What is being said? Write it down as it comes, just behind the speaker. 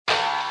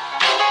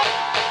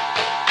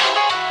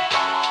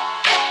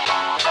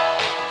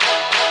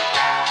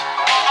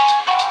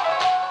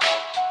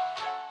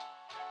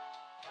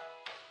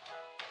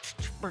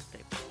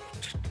birthday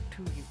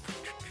to you.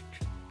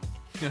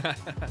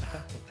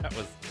 That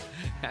was,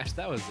 Ash,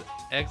 that was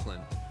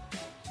excellent.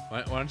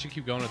 Why don't you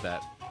keep going with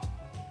that?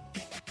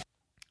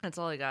 That's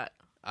all I got.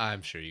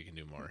 I'm sure you can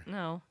do more.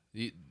 No.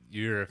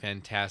 You're a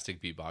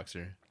fantastic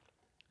beatboxer.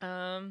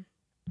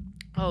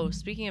 Oh,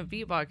 speaking of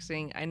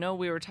beatboxing, I know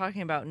we were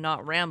talking about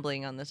not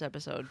rambling on this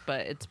episode,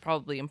 but it's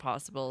probably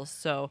impossible.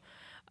 So,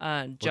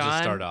 John,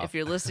 just start off. if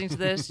you're listening to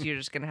this, you're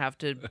just going to have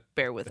to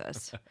bear with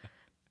us.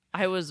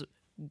 I was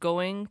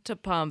going to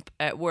pump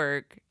at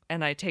work,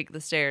 and I take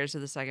the stairs to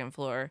the second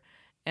floor,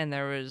 and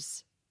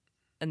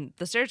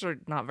the stairs were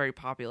not very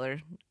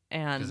popular.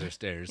 And Because they're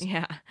stairs.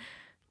 yeah,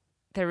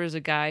 there was a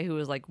guy who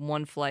was like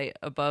one flight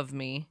above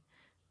me,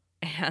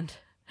 and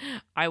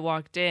I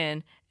walked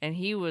in, and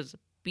he was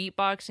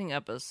beatboxing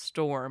up a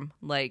storm.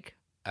 Like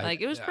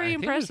it was pretty I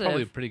impressive. think there's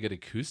probably pretty good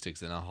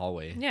acoustics in a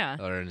hallway. Yeah.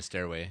 Or in a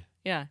stairway.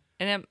 Yeah,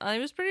 and it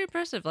was pretty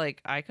impressive.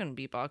 Like, I couldn't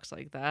beatbox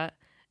like that.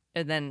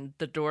 And then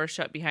the door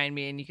shut behind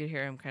me, and you could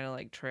hear him kind of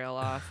like trail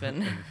off.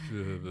 And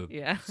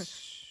yeah.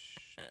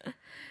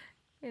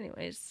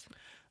 Anyways.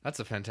 That's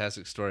a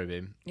fantastic story,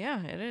 babe.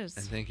 Yeah, it is.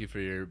 And thank you for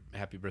your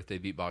happy birthday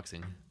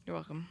beatboxing You're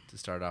welcome. to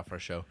start off our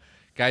show.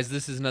 Guys,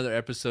 this is another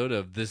episode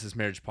of This Is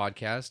Marriage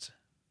Podcast.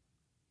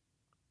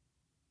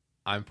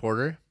 I'm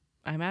Porter.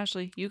 I'm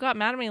Ashley. You got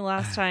mad at me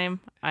last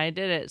time. I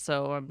did it,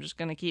 so I'm just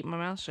going to keep my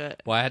mouth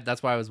shut. Well,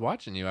 that's why I was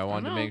watching you. I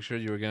wanted to know. make sure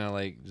you were going to,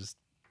 I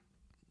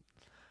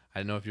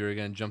didn't know if you were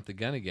going to jump the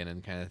gun again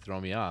and kind of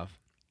throw me off.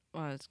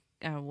 Well,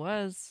 I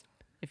was.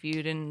 If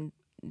you didn't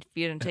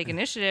take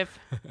initiative.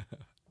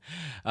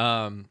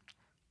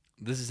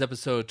 This is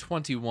episode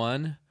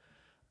 21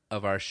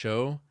 of our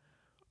show.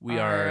 We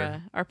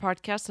are... our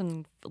podcast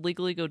and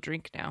legally go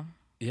drink now.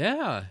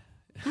 Yeah.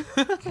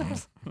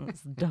 That's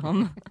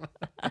dumb.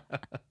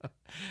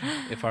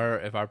 If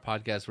our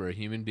podcast were a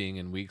human being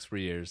and weeks were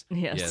years,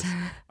 Yes.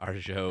 our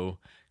show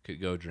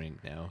could go drink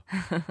now.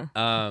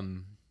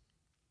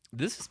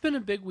 This has been a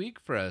big week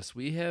for us.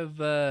 We have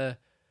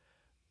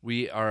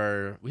we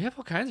have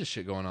all kinds of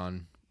shit going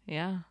on.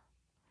 Yeah.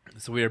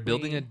 So we are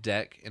building a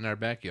deck in our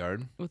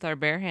backyard. With our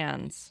bare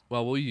hands.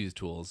 Well, we'll use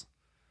tools,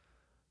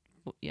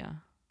 Yeah.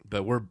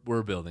 but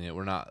we're building it.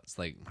 We're not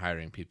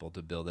hiring people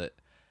to build it.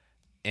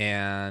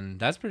 And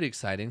that's pretty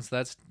exciting.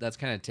 So that's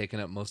kind of taken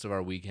up most of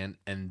our weekend.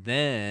 And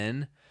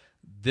then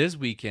this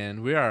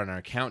weekend, we are on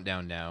our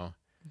countdown now.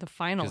 The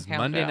final Because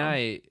countdown. Monday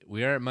night,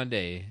 we are at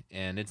Monday,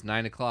 and it's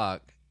 9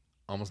 o'clock,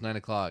 almost 9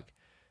 o'clock.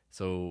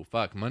 So,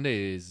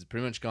 Monday is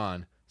pretty much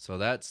gone. So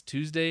that's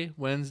Tuesday,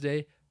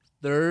 Wednesday,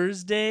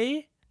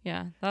 Thursday.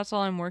 Yeah, that's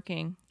all I'm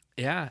working.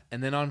 Yeah,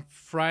 and then on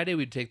Friday,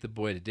 we take the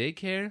boy to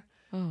daycare.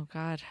 Oh,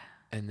 God.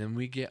 And then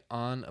we get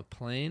on a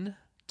plane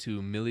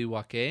to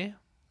Milwaukee.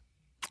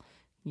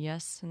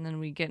 Yes, and then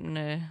we get in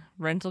a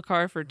rental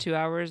car for 2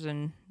 hours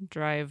and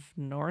drive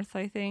north,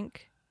 I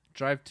think.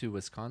 Drive to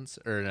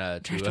Wisconsin.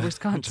 Drive to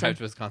Wisconsin. Drive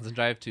to Wisconsin.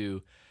 Drive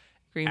to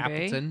Green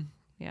Appleton.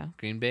 Bay. Yeah.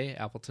 Green Bay,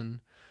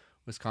 Appleton,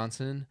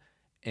 Wisconsin.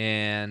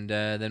 And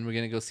then we're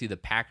going to go see the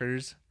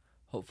Packers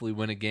hopefully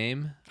win a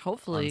game.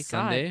 Hopefully, on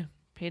Sunday. God,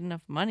 paid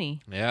enough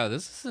money. Yeah,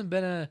 this hasn't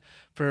been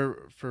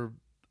for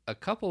a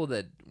couple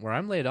where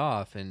I'm laid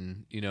off,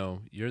 and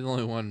you're the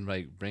only one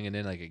bringing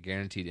in a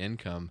guaranteed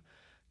income.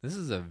 This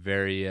is a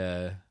very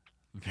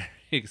very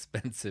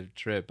expensive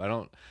trip. I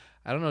don't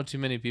know too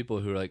many people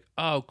who are like,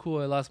 oh,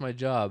 cool, I lost my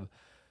job.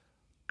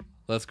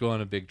 Let's go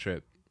on a big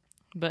trip.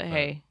 But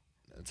hey,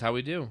 that's how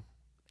we do.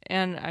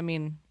 And I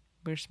mean,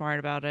 we're smart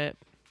about it.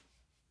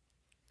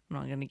 I'm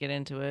not going to get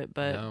into it,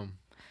 but No.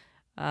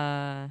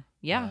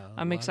 yeah,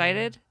 I'm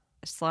excited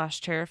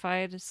 /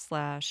 terrified /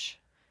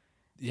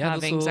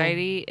 have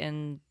anxiety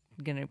and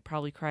gonna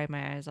probably cry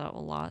my eyes out a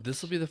lot.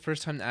 This will be the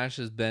first time Ash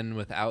has been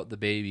without the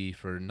baby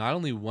for not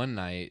only one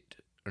night,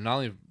 or not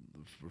only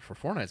for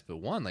 4 nights, but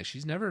one.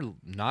 She's never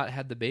not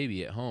had the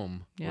baby at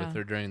home with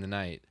her during the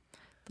night.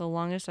 The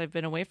longest I've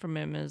been away from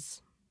him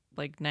is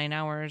 9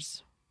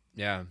 hours.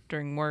 Yeah.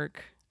 During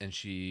work. And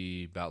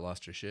she about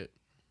lost her shit.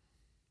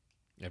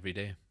 Every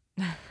day.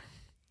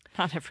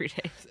 Not every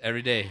day.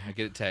 Every day I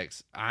get a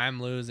text.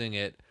 I'm losing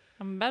it.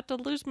 I'm about to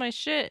lose my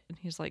shit. And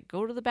he's like,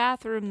 go to the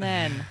bathroom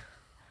then.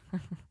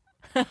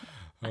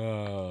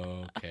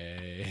 Oh,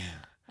 okay.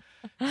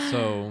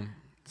 So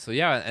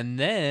yeah, and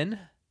then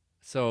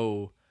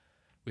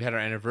we had our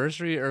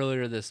anniversary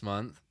earlier this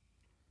month,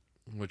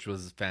 which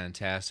was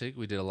fantastic.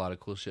 We did a lot of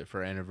cool shit for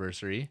our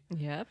anniversary.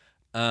 Yep.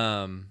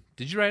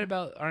 Did you write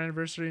about our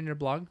anniversary in your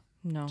blog?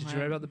 No. Did you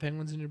write about the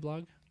penguins in your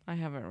blog? I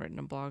haven't written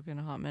a blog in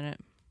a hot minute.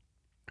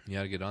 You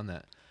gotta get on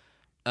that.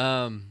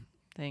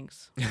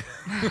 Thanks.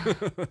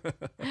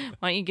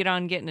 Why don't you get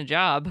on getting a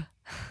job?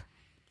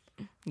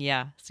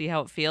 Yeah, see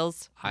how it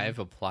feels? I've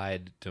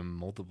applied to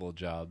multiple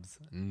jobs.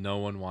 No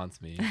one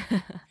wants me.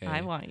 Okay.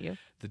 I want you.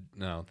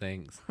 No,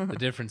 thanks. The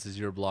difference is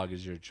your blog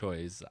is your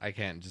choice. I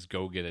can't just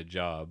go get a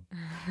job.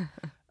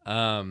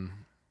 God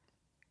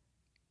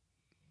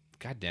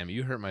damn it,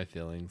 you hurt my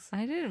feelings.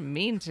 I didn't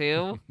mean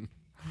to.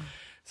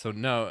 So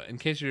no, in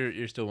case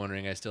you're still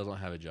wondering, I still don't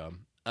have a job.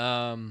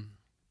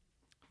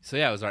 So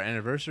yeah, it was our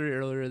anniversary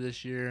earlier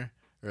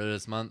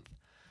this month.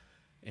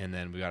 And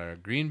then we got our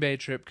Green Bay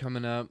trip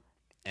coming up.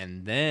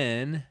 And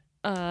then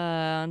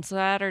On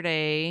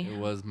Saturday, it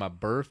was my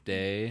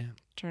birthday.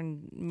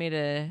 made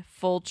a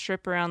full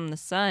trip around the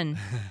sun.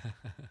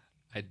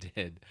 I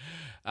did.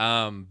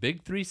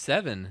 Big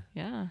 3-7.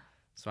 Yeah.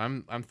 So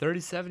I'm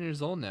 37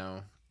 years old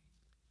now.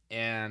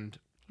 And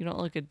You don't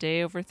look a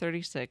day over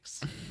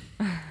 36.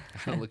 I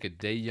don't look a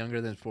day younger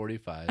than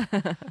 45.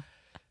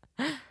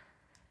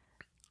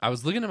 I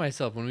was looking at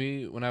myself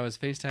when I was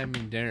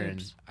FaceTiming Darren.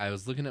 Oops. I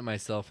was looking at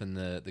myself in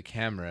the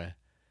camera,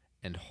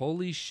 and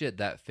holy shit,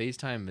 that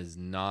FaceTime is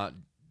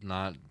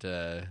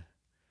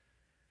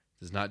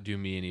does not do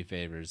me any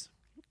favors.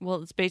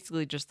 Well, it's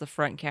basically just the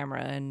front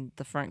camera, and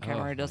the front Oh,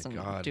 camera my doesn't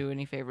God. do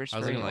any favors I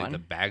was for looking anyone.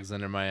 like the bags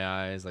under my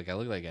eyes. Like I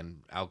look like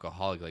an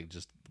alcoholic, like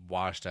just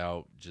washed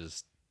out.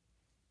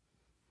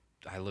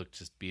 I look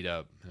just beat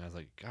up, and I was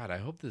like, God, I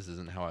hope this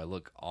isn't how I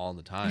look all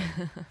the time.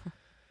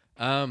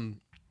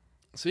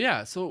 So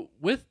yeah, so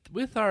with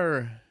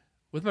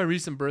my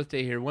recent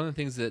birthday here, one of the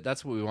things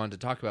that's what we wanted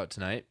to talk about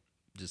tonight.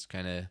 Just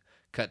kind of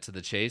cut to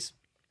the chase.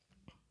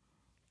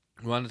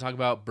 We wanted to talk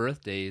about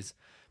birthdays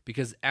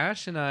because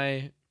Ash and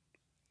I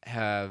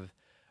have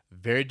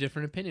very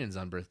different opinions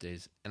on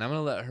birthdays, and I'm going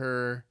to let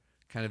her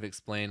kind of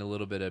explain a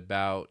little bit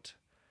about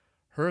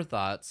her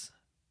thoughts,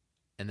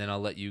 and then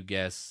I'll let you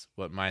guess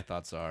what my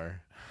thoughts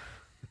are.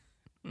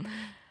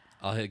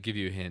 I'll give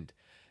you a hint.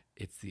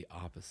 It's the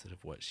opposite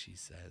of what she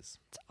says.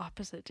 It's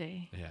opposite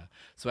day. Yeah.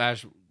 So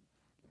Ash,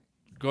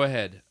 go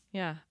ahead.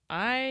 Yeah.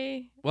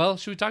 Well,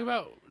 should we talk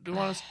about? Do you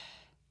want us?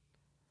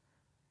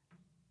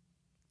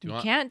 You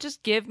can't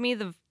just give me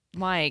the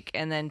mic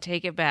and then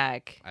take it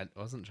back. I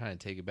wasn't trying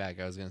to take it back.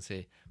 I was going to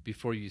say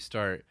before you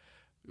start,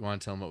 you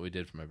want to tell them what we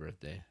did for my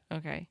birthday.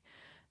 Okay.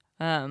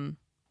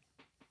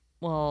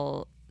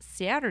 Well,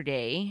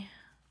 Saturday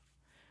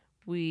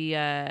we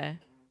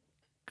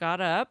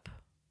got up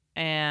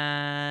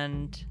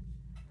and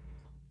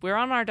we're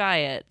on our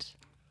diet,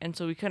 and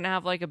so we couldn't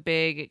have like a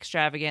big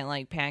extravagant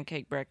like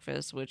pancake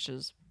breakfast, which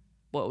is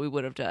what we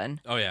would have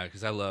done. Oh yeah,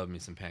 because I love me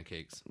some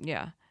pancakes.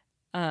 Yeah.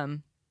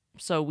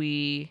 So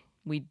we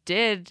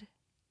did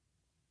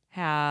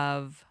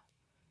have,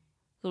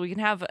 so we can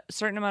have a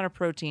certain amount of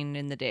protein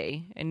in the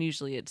day, and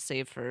usually it's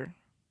saved for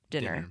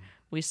dinner.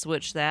 We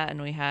switched that,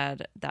 and we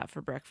had that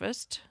for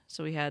breakfast.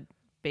 So we had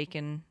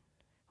bacon,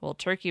 well,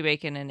 turkey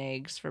bacon and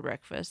eggs for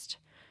breakfast.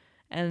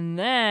 And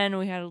then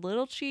we had a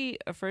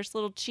first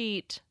little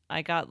cheat.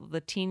 I got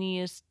the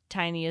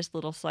tiniest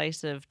little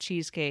slice of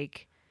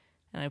cheesecake,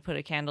 and I put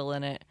a candle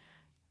in it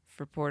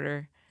for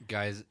Porter.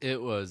 Guys,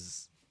 it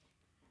was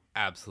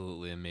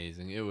absolutely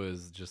amazing. It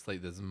was just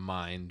like this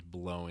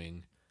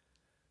mind-blowing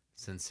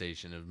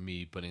sensation of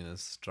me putting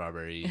this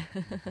strawberry.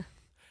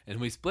 And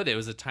we split it. It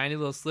was a tiny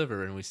little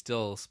sliver, and we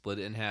still split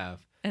it in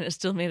half. And it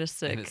still made us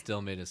sick.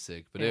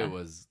 But Yeah.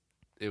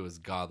 it was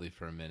godly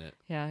for a minute.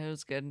 Yeah, it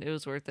was good. It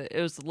was worth it.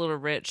 It was a little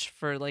rich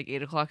for like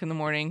 8 o'clock in the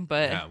morning,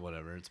 but Yeah,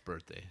 whatever. It's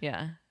birthday.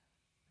 yeah.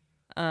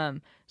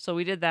 So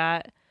we did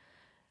that.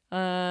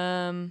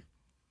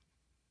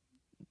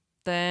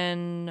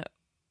 Then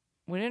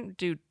we didn't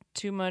do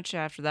too much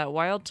after that.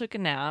 Wild took a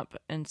nap,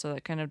 and so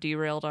that kind of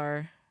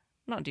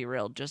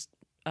just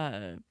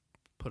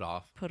Put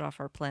off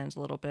our plans a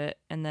little bit.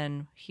 And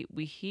then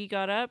he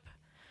got up.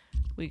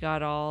 We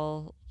got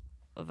all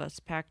of us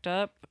packed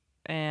up,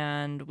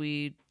 and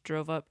we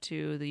drove up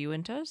to the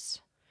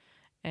Uintas,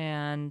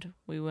 and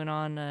we went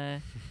on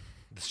a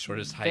the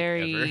shortest hike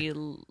very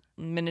ever.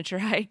 miniature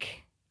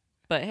hike.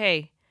 But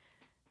hey,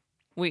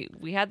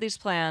 we had these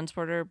plans.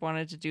 Porter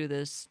wanted to do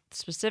this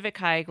specific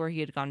hike where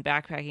he had gone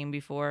backpacking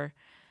before,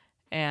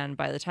 and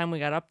by the time we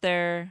got up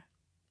there,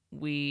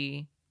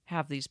 we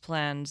have these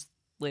plans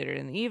later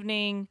in the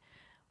evening,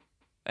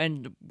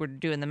 and we're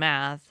doing the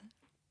math,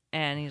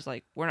 and he's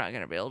like, we're not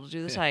going to be able to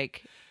do this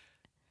hike.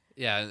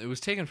 Yeah, it was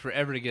taking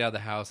forever to get out of the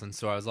house, and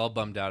so I was all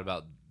bummed out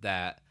about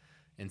that.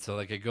 And so,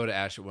 like, I go to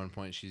Ash at one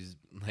point. She's,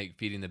 like,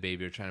 feeding the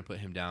baby or trying to put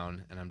him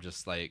down, and I'm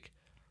just like,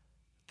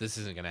 this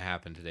isn't going to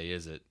happen today,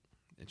 is it?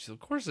 And she's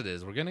like, of course it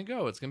is. We're going to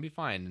go. It's going to be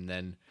fine. And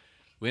then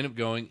we end up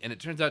going, and it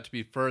turns out to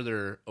be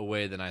further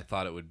away than I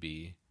thought it would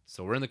be.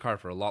 So we're in the car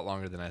for a lot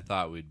longer than I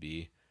thought we'd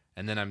be.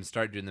 And then I'm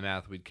starting doing the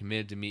math. We'd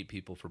committed to meet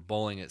people for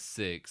bowling at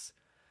 6,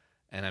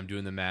 and I'm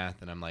doing the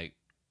math, and I'm like,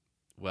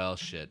 well,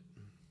 shit.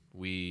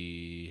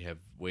 We have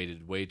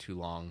waited way too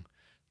long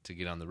to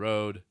get on the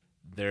road.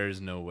 There's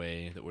no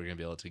way that we're going to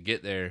be able to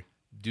get there,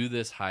 do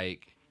this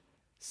hike,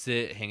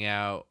 sit, hang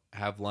out,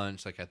 have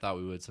lunch like I thought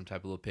we would, some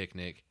type of little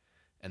picnic,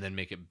 and then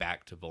make it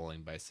back to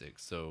bowling by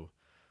 6. So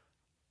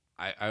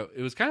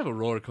it was kind of a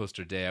roller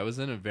coaster day. I was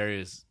in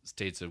various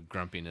states of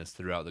grumpiness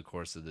throughout the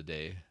course of the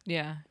day.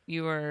 Yeah,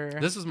 you were.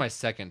 This was my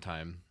second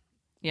time.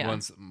 Yeah.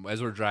 Once,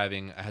 as we're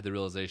driving, I had the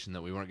realization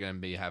that we weren't going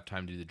to have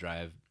time to do the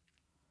drive.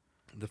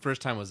 The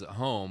first time was at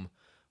home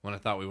when I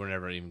thought we were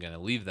never even going to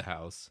leave the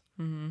house.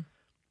 Mm-hmm.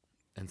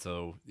 And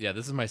so, yeah,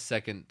 this is my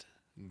second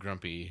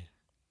grumpy.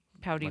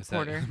 Pouty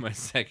Porter. My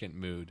second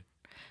mood.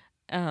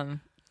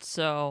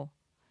 So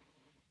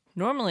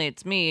Normally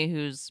it's me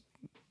who's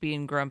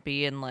being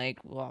grumpy and like,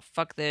 well,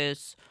 fuck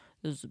this.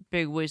 This is a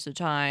big waste of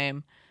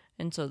time.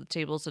 And so the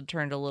tables had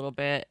turned a little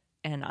bit,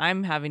 and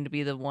I'm having to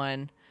be the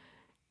one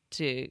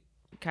to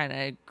kind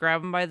of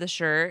grab him by the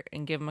shirt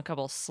and give him a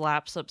couple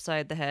slaps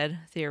upside the head,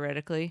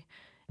 theoretically,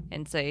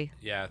 and say,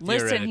 Yeah,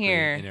 listen theoretically,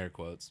 here, in air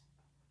quotes.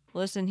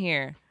 listen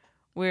here.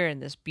 We're in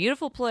this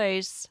beautiful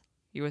place.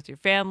 You're with your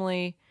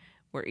family.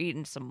 We're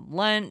eating some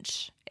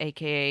lunch,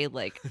 aka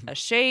like a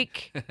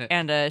shake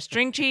and a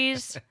string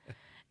cheese.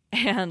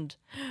 And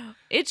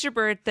it's your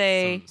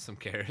birthday. Some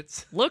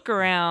carrots. Look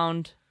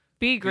around.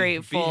 Be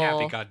grateful. Be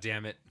happy,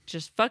 goddammit.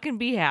 Just fucking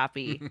be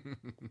happy.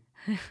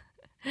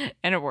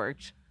 And it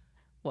worked.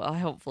 Well,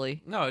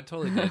 hopefully. No, it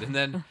totally did. And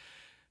then,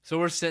 so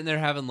we're sitting there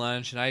having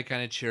lunch, and I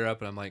kind of cheer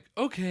up, and I'm like,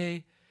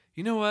 okay,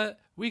 you know what?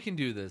 We can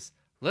do this.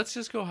 Let's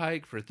just go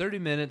hike for 30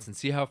 minutes and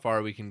see how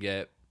far we can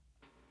get.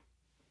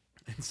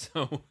 And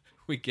so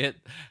we get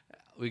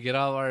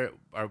all our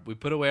we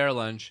put away our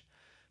lunch,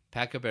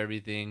 pack up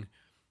everything,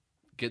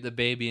 get the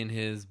baby in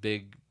his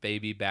big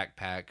baby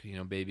backpack,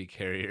 baby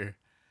carrier,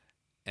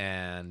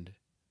 and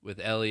with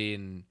Ellie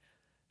and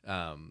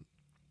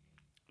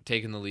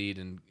taking the lead,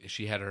 and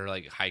she had her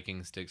like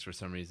hiking sticks for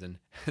some reason.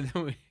 And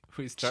then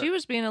we start. She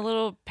was being a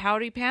little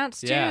pouty pants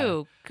too.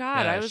 Yeah.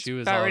 God, Yeah, I was she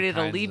was about all ready to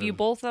kinds leave you of-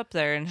 both up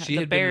there, and She the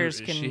had bears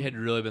been, can. She had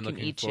really been can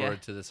looking eat ya.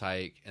 forward to this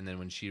hike, and then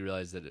when she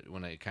realized that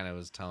when I kind of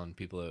was telling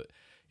people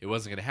it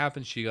wasn't going to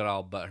happen, she got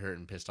all butthurt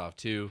and pissed off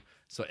too.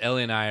 So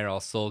Ellie and I are all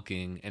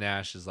sulking, and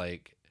Ash is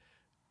like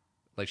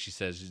she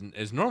says,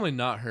 is normally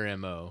not her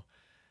MO.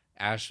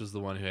 Ash was the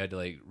one who had to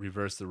like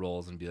reverse the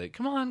roles and be like,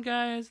 "Come on,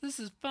 guys, this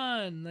is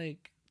fun.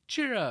 Like,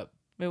 cheer up."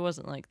 It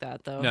wasn't like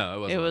that though. No, it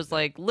wasn't It like was that.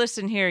 like,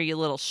 listen here, you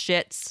little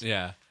shits.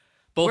 Yeah,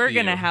 both We're of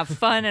gonna you. have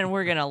fun and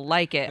we're gonna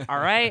like it. All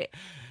right.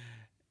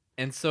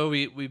 And so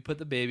we put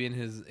the baby in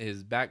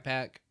his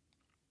backpack.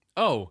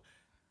 Oh,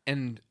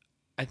 and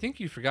I think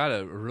you forgot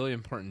a really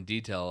important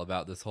detail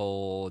about this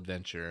whole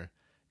adventure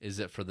is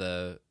that for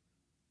the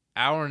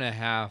hour and a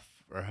half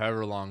or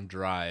however long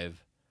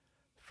drive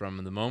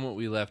from the moment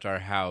we left our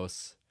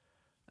house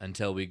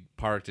until we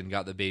parked and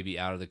got the baby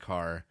out of the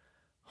car,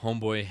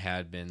 homeboy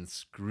had been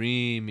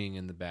screaming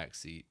in the back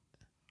seat.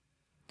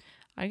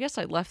 I guess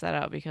I left that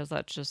out because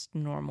that's just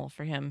normal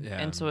for him, Yeah.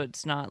 and so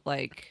it's not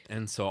like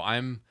And so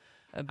I'm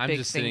a big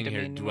just thing sitting to here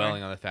me anymore.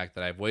 dwelling on the fact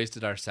that I've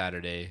wasted our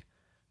Saturday,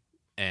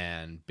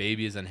 and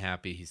baby is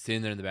unhappy. He's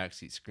sitting there in the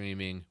backseat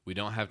screaming. We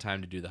don't have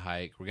time to do the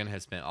hike. We're going to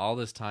have spent all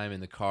this time in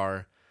the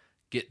car,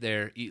 get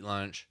there, eat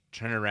lunch,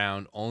 turn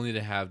around, only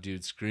to have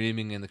dude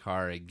screaming in the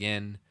car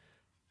again,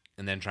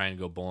 and then try and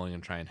go bowling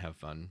and try and have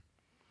fun.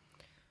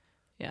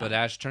 Yeah. But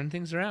Ash turned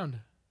things around.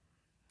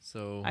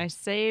 So I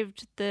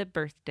saved the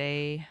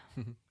birthday.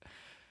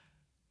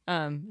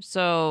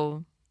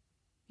 So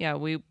yeah,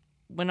 we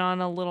went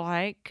on a little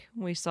hike.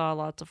 We saw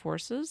lots of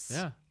horses.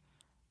 yeah,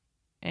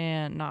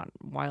 And not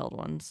wild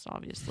ones,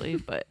 obviously,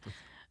 but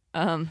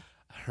a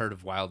herd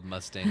of wild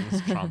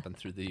Mustangs tromping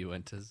through the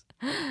Uintas.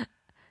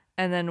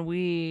 and then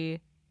we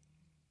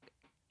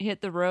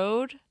hit the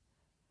road.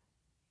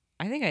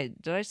 I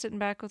think did I sit in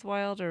back with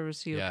Wild, or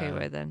was he okay Yeah.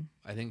 by then?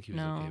 I think he was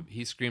No. okay.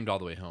 He screamed all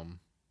the way home.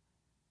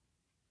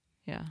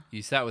 Yeah.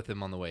 You sat with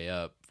him on the way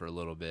up for a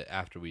little bit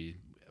after we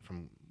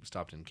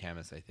stopped in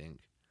Camas, I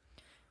think.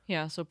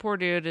 Yeah, so poor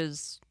dude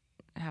is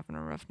having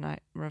a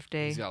rough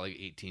day. He's got like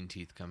 18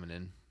 teeth coming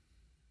in.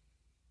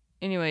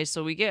 Anyway,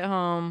 so we get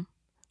home.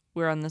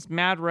 We're on this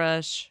mad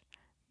rush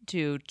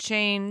to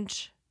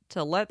change,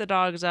 to let the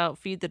dogs out,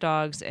 feed the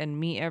dogs, and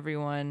meet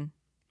everyone.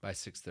 By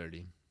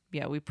 6:30.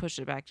 Yeah, we pushed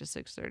it back to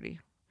 6:30,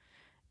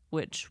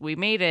 which we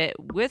made it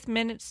with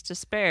minutes to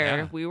spare.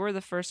 Yeah. We were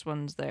the first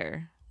ones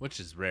there. Which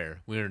is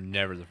rare. We were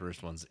never the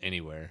first ones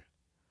anywhere.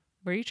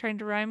 Were you trying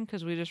to rhyme?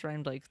 Because we just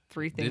rhymed like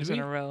 3 Did things we?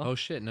 in a row. Oh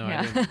shit, no,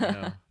 Yeah. I didn't.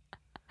 No.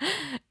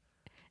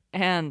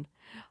 And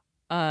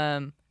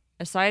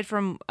aside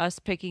from us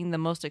picking the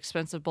most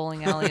expensive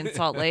bowling alley in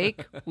Salt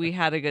Lake, we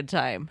had a good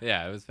time.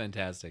 Yeah, it was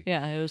fantastic.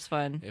 Yeah, it was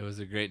fun. It was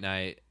a great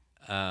night.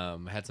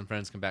 Had some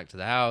friends come back to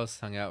the house,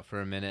 hung out for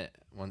a minute,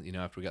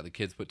 after we got the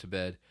kids put to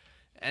bed.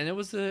 And it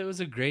was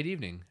a great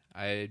evening.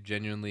 I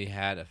genuinely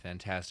had a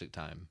fantastic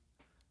time.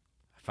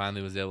 I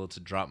finally was able to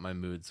drop my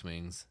mood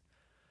swings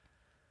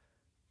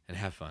and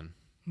have fun.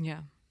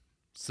 Yeah.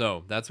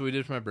 So that's what we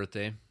did for my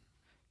birthday.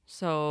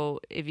 So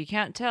if you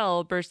can't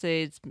tell,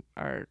 birthdays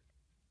are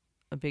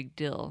a big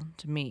deal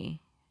to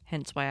me.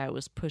 Hence why I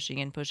was pushing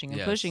and pushing and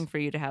Yes. pushing for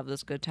you to have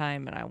this good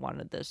time. And I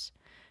wanted this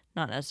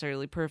not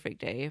necessarily perfect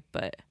day,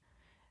 but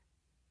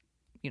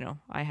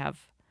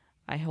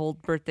I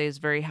hold birthdays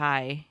very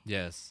high,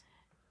 Yes.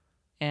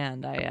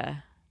 and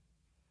I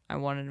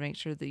wanted to make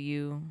sure that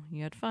you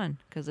had fun.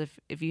 Because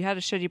if you had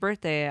a shitty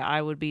birthday,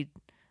 I would be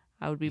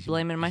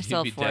blaming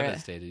myself You'd be for it.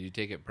 devastated. You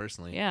take it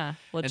personally. Yeah,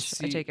 which I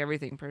see- take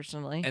everything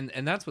personally.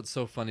 And that's what's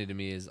so funny to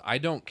me is I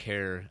don't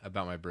care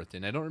about my birthday.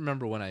 And I don't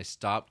remember when I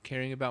stopped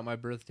caring about my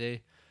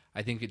birthday.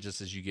 I think it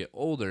just as you get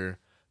older.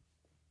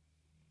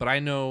 But I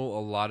know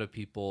a lot of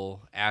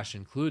people, Ash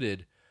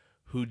included,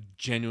 who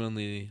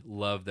genuinely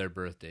love their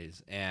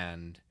birthdays.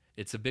 And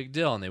it's a big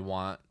deal and they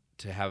want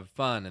to have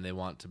fun and they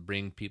want to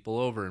bring people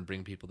over and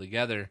bring people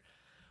together.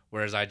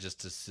 Whereas I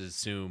just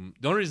assume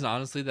the only reason,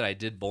 honestly, that I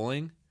did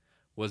bowling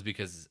was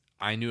because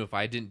I knew if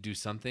I didn't do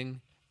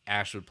something,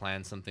 Ash would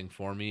plan something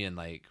for me and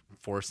like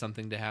force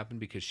something to happen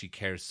because she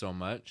cares so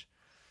much.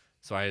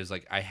 So I was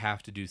like, I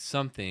have to do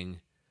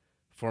something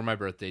for my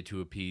birthday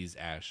to appease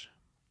Ash.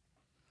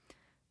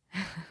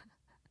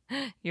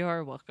 You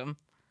are welcome.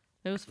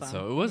 It was fun.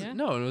 So it was Yeah.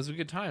 no, it was a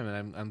good time,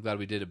 and I'm glad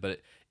we did it.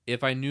 But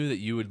if I knew that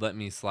you would let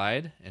me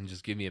slide and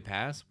just give me a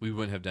pass, we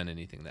wouldn't have done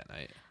anything that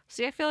night.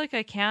 See, I feel like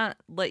I can't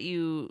let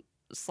you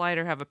slide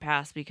or have a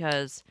pass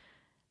because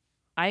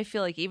I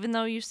feel like even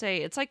though you say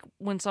it's like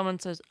when someone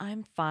says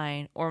I'm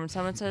fine or when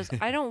someone says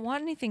I don't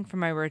want anything for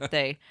my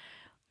birthday,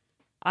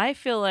 I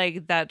feel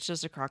like that's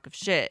just a crock of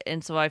shit.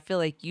 And so I feel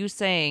like you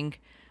saying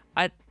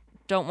I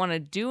don't want to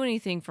do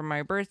anything for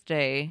my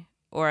birthday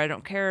or I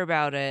don't care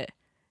about it,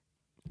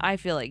 I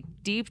feel like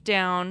deep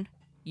down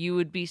you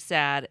would be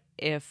sad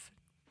if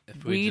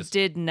we just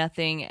did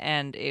nothing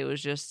and it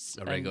was just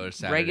a regular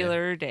Saturday.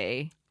 regular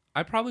day.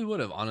 I probably would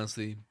have,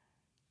 honestly.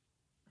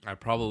 I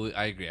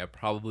agree. I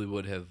probably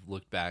would have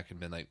looked back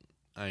and been like,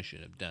 I should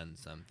have done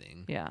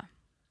something. Yeah.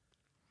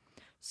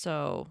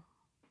 So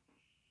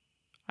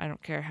I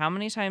don't care how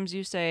many times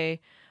you say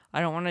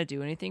I don't want to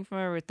do anything for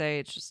my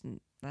birthday.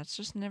 That's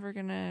just never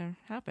gonna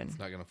happen. It's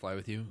not gonna fly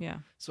with you. Yeah.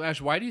 So Ash,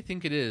 why do you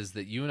think it is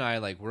that you and I,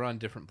 like, we're on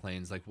different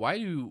planes? Like, why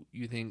do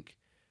you think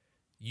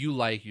you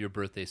like your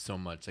birthday so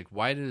much? Like,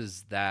 why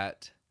does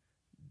that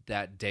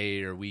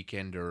day or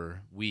weekend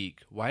or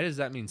week, why does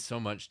that mean so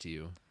much to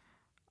you?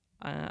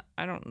 I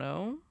don't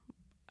know.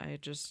 I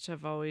just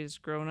have always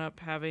grown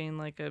up having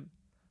like a.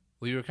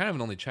 Well, you were kind of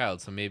an only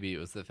child, so maybe it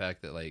was the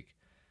fact that, like,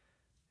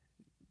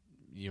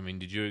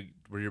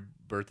 were your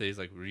birthdays,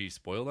 like, were you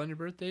spoiled on your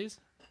birthdays?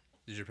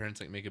 Did your parents,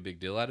 like, make a big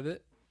deal out of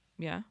it?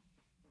 Yeah.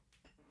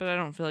 But I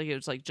don't feel like it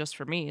was like just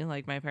for me.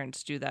 Like my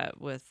parents do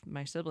that with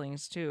my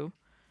siblings too.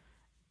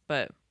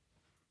 But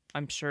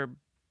I'm sure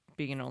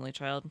being an only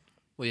child.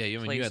 Well, yeah,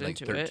 you plays had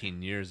like into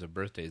 13 years of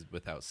birthdays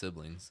without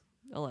siblings.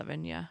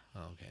 11, yeah.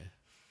 Oh, okay.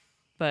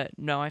 But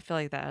no, I feel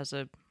like that has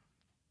a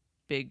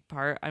big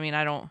part. I mean,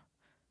 I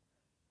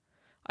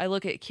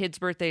look at kids'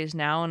 birthdays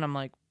now and I'm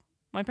like,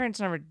 my parents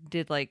never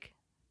did like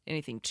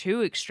anything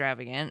too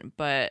extravagant,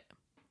 but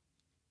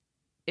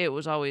it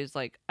was always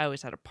like I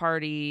always had a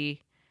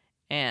party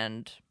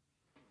and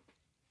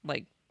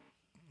like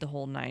the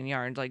whole 9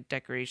 yards, like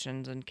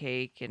decorations and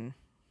cake and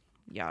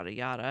yada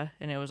yada.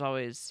 And it was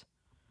always.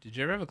 Did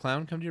you ever have a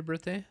clown come to your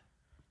birthday?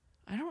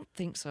 I don't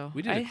think so.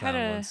 We did a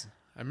clown once.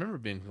 I remember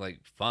being like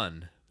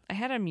fun. I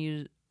had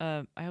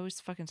I always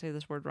fucking say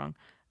this word wrong.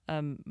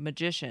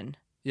 Magician.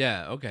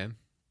 Yeah, okay.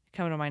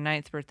 Come to my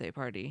 9th birthday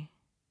party.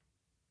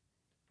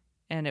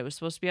 And it was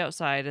supposed to be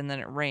outside and then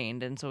it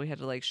rained and so we had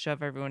to like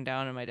shove everyone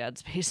down in my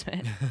dad's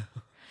basement.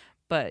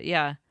 But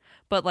yeah.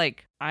 But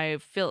like I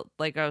feel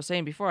like I was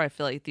saying before, I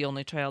feel like the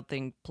only child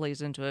thing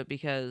plays into it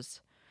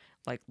because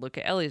like look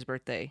at Ellie's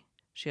birthday.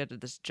 She had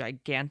this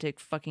gigantic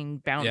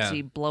fucking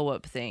bouncy blow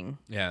up thing.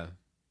 Yeah.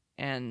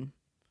 And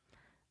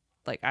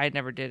like I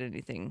never did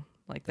anything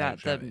like that.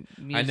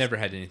 I never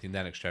had anything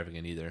that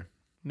extravagant either.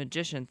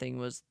 Magician thing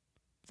was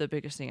the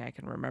biggest thing I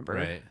can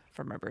remember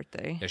for my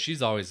birthday. Yeah,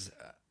 she's always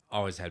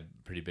had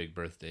pretty big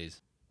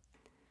birthdays.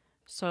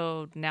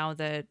 So now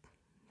that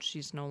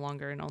she's no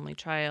longer an only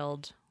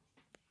child,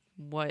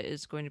 what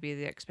is going to be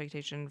the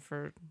expectation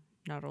for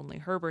not only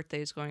her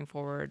birthdays going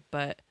forward,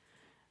 but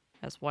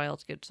as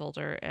Wild gets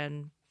older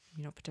and,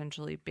 you know,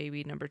 potentially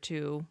baby number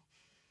 2,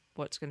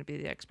 what's going to be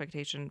the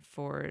expectation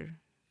for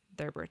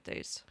their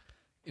birthdays?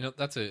 You know,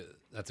 that's a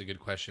good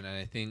question.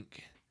 And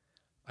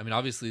I mean,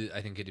 obviously,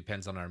 I think it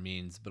depends on our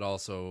means, but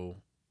also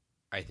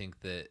I think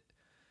that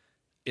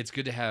it's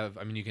good to have,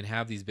 I mean, you can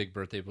have these big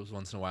birthdays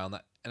once in a while.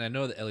 And I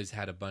know that Ellie's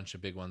had a bunch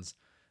of big ones,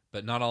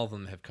 but not all of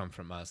them have come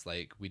from us.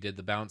 Like, we did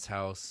the bounce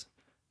house,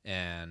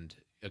 and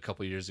a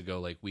couple years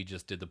ago, like, we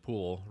just did the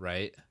pool,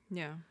 right?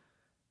 Yeah.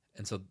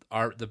 And so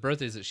the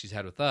birthdays that she's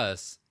had with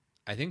us,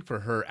 I think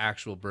for her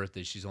actual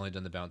birthday, she's only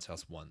done the bounce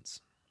house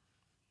once.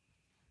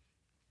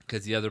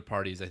 Because the other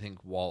parties, I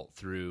think Walt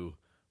threw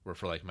were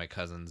for like my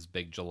cousin's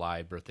big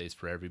July birthdays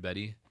for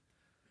everybody.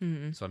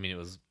 Mm-hmm. So I mean, it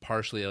was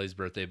partially Ellie's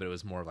birthday, but it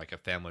was more of like a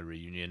family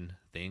reunion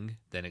thing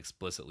than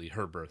explicitly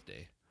her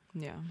birthday.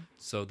 Yeah.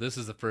 So this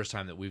is the first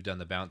time that we've done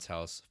the bounce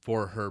house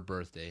for her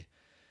birthday.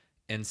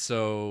 And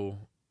so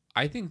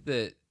I think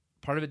that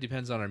part of it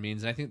depends on our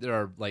means. And I think there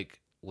are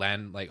like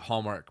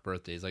Hallmark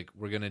birthdays. Like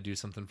we're going to do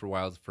something for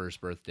Wild's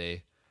first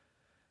birthday.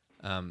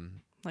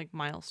 Like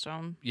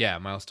milestone. Yeah.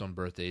 Milestone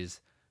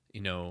birthdays,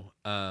 you know,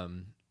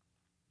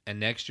 and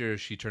next year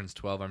she turns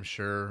 12. I'm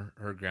sure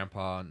her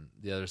grandpa on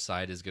the other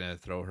side is going to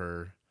throw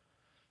her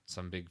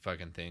some big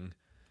fucking thing.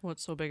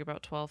 What's so big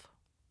about 12?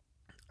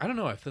 I don't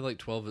know. I feel like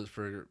 12 is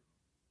for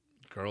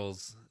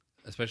girls,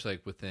 especially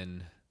like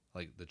within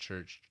like the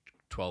church.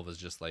 12 is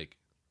just like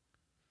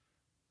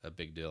a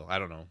big deal. I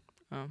don't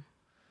know.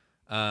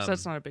 So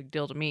that's not a big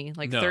deal to me.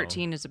 Like, No.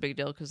 13 is a big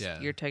deal because Yeah.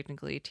 you're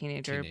technically a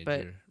teenager, but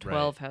Teenager,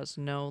 12 has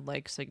no,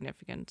 like,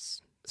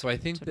 significance. So I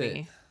think to that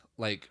me.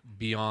 like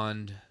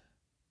beyond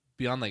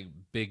like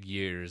big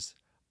years,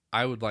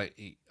 I would like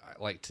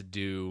to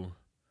do,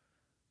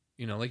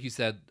 like you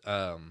said,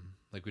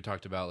 like we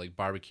talked about, like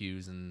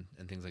barbecues and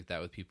things like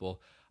that with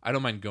people. I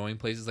don't mind going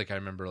places. Like I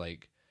remember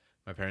like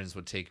my parents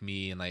would take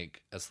me and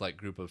like a select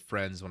group of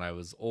friends when I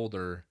was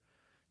older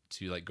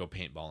to like go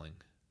paintballing.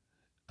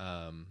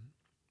 Um,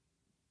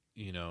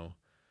 you know,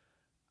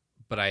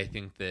 but I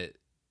think that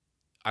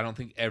I don't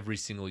think every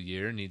single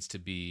year needs to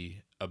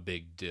be a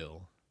big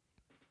deal,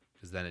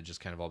 because then it just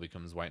kind of all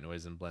becomes white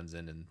noise and blends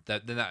in, and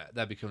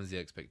that becomes the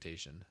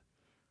expectation.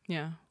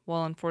 Yeah.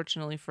 Well,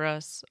 unfortunately for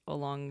us,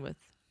 along with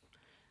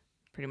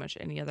pretty much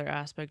any other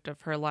aspect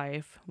of her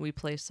life, we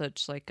play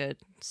such like a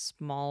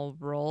small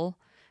role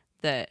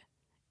that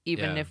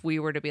even Yeah. if we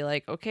were to be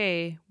like,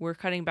 okay, we're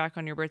cutting back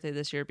on your birthday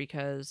this year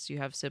because you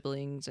have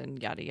siblings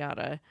and yada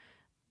yada,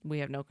 we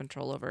have no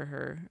control over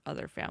her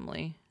other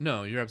family.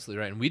 No, you're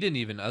absolutely right. And we didn't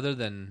even, other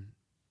than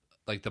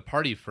like the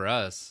party for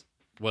us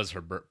was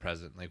her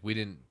present. Like we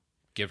didn't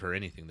give her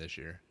anything this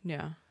year.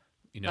 Yeah.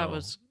 You know,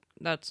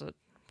 That's a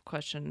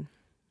question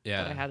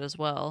yeah. that I had as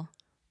well.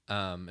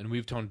 And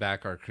we've toned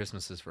back our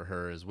Christmases for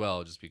her as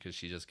well, just because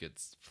she just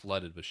gets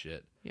flooded with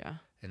shit. Yeah.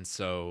 And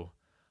so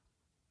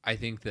I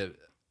think that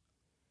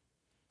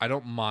I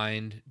don't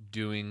mind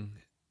doing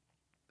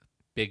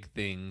big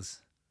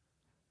things.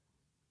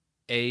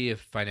 A,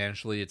 if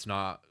financially it's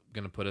not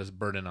going to put a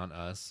burden on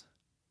us.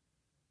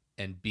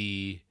 And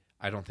B,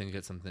 I don't think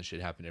it's something that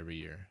should happen every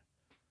year.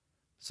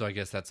 So I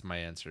guess that's my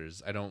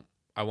answers.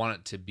 I want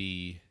it to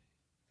be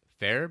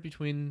fair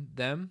between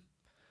them.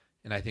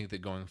 And I think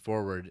that going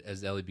forward,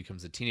 as Ellie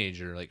becomes a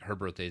teenager, like her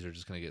birthdays are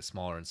just going to get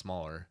smaller and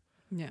smaller.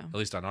 Yeah. At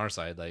least on our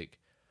side, like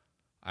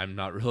I'm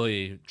not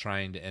really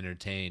trying to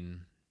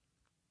entertain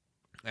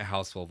a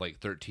house full of like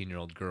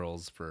 13-year-old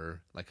girls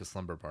for like a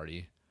slumber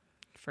party.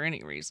 For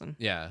any reason.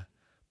 Yeah.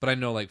 But I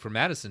know like for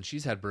Madison,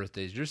 she's had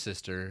birthdays. Your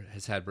sister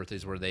has had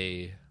birthdays where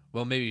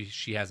maybe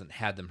she hasn't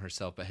had them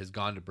herself, but has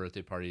gone to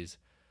birthday parties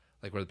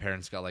like where the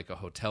parents got like a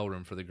hotel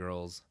room for the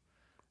girls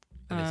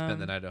and they spent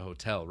the night at a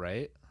hotel,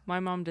 right? My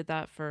mom did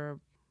that for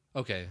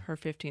her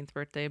 15th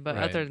birthday, but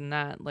Right. other than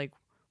that, like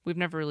we've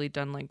never really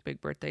done like big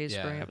birthdays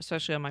Yeah. growing up,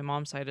 especially on my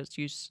mom's side. It's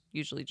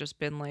usually just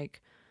been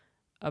like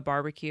a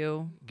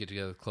barbecue. Get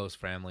together with close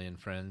family and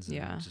friends and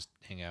Yeah. just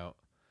hang out.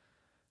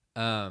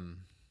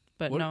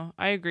 But What- no,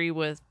 I agree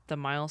with the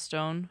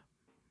milestone.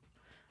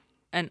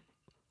 And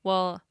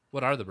well,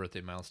 What are the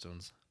birthday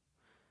milestones?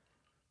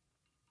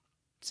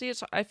 see,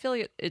 I feel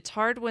like it's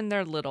hard when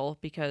they're little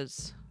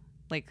because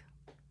like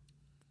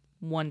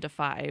 1 to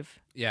 5,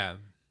 Yeah.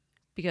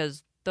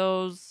 because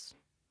they're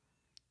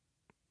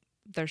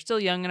still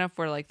young enough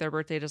where like their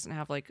birthday doesn't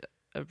have like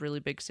a really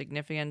big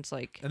significance,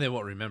 like And they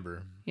won't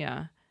remember.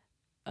 yeah.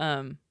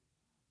 But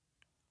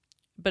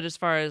as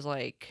far as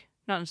like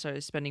not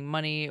necessarily spending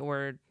money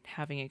or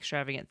having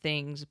extravagant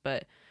things,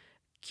 but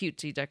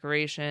cutesy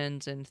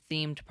decorations and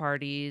themed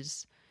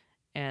parties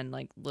and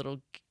like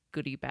little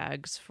goodie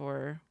bags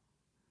for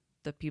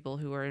the people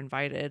who are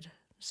invited.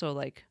 So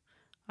like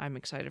I'm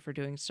excited for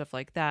doing stuff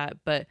like that,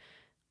 but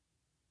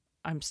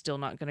I'm still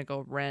not going to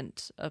go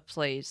rent a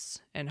place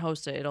and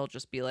host it. It'll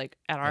just be like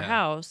at our Yeah.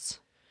 house.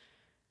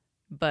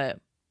 But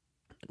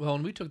Well,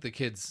 when we took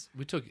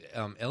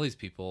Ellie's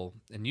people,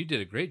 and you did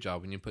a great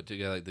job when you put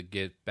together like the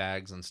gift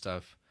bags and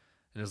stuff.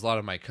 And there's a lot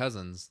of my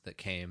cousins that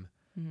came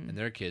and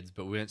their kids,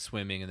 but we went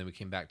swimming and then we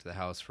came back to the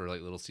house for like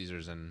Little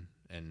Caesars and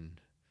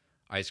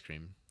ice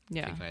cream,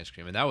 yeah. cake and ice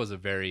cream. And that was a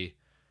very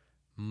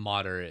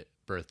moderate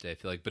birthday, I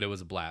feel like, but it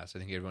was a blast. I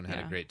think everyone had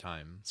a Yeah. great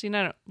time. See,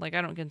 I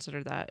don't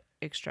consider that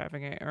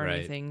extravagant or Right.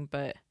 anything,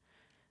 but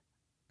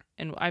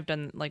and I've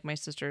done like my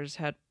sister's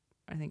had,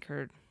 I think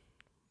her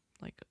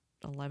like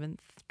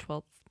 11th,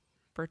 12th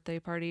birthday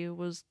party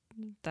was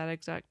that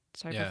exact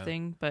type Yeah. of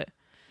thing, but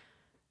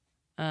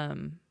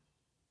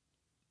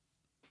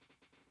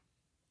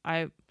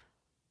I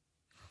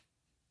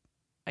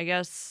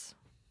guess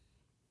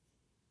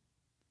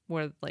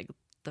where like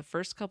the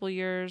first couple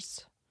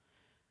years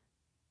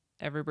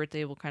every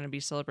birthday will kind of be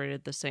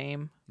celebrated the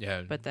same.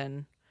 Yeah. But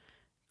then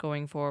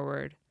going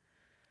forward,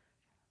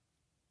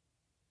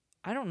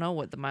 I don't know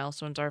what the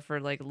milestones are for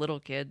like little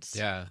kids.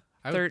 Yeah.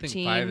 I would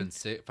think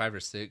 13. 5 or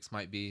 6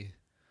 might be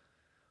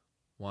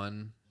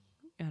one.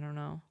 I don't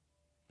know.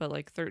 But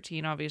like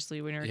 13,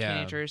 obviously, when you're a Yeah.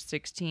 teenager,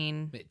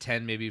 16.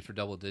 10 maybe for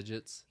double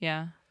digits.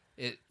 Yeah.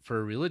 It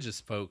for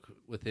religious folk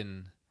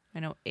within I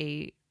know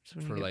 8 is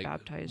when for you get like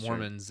baptized.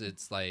 Mormons,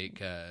 it's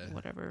like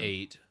whatever.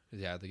 8.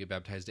 Yeah, they get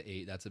baptized at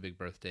 8. That's a big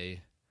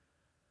birthday.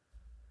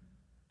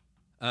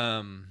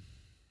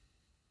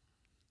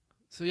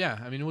 So yeah,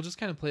 I mean, we'll just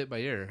kind of play it by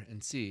ear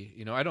and see.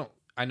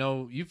 I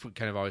know you've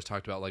kind of always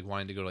talked about like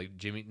wanting to go to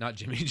like not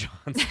Jimmy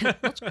John's.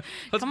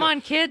 Come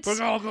on, kids.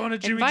 We're all going to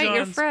Jimmy Invite John's.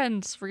 your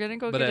friends. We're going to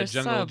go But get a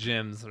Jungle sub.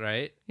 Gyms,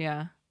 right?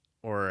 Yeah.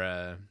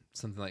 Or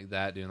something like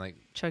that, doing like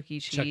Chuck E.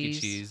 Cheese. Chuck E.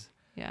 Cheese.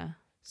 Yeah.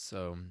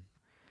 So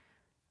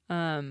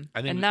I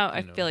think And now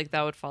I feel like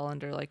that would fall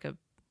under like a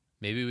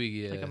maybe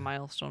we like a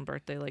milestone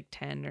birthday, like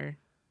 10 or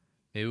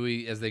maybe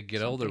we, as they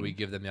get older, something. we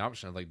give them the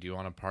option of like, do you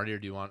want a party or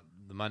do you want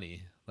the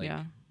money? Like,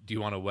 Yeah. do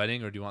you want a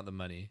wedding or do you want the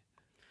money?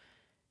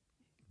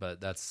 But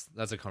that's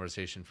a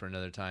conversation for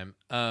another time.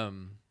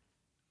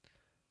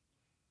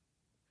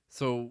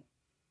 So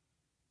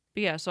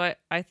But yeah, so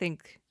I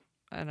think,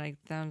 and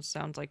that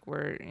sounds like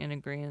we're in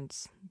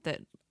agreement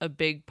that a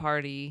big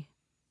party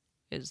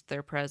is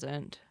their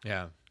present.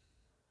 yeah,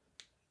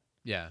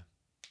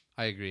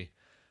 I agree.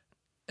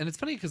 And it's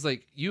funny because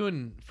like you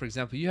and, for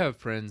example, you have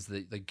friends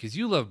that like, because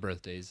you love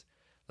birthdays,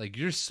 like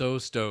you're so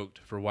stoked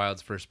for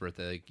Wild's first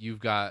birthday. Like you've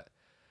got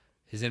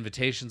his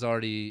invitations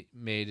already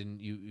made, and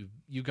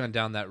you've gone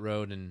down that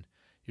road, and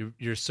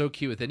you're so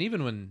cute with it. And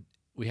even when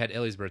we had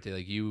Ellie's birthday,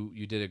 like you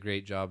did a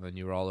great job, and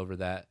you were all over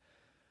that.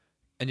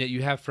 And yet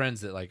you have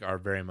friends that like are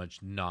very much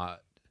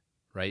not,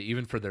 right,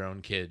 even for their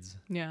own kids.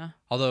 Yeah.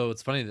 Although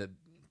it's funny that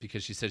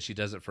because she said she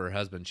does it for her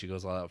husband, she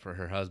goes all out for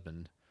her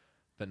husband,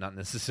 but not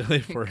necessarily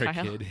for her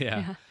Kyle. kid.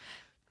 Yeah.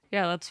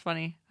 Yeah, that's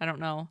funny. I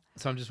don't know.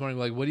 So I'm just wondering,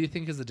 like, what do you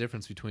think is the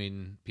difference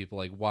between people?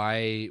 Like,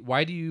 why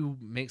do you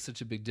make such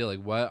a big deal?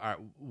 Like,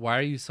 why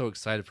are you so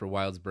excited for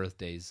Wild's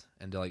birthdays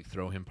and to like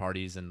throw him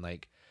parties and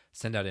like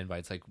send out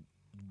invites? Like,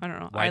 I don't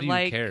know. why do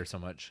you care so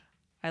much?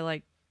 I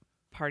like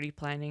party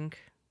planning.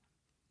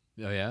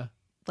 Oh yeah,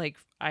 Like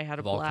I had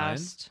a Of all blast.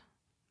 kinds?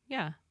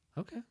 Yeah.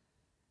 okay.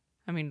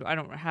 I mean, I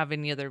don't have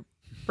any other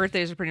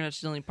birthdays are pretty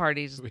much the only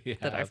parties We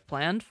that have. I've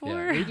planned for.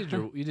 Yeah,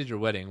 you did your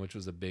wedding, which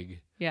was a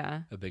big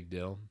Yeah.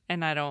 deal.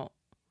 And I don't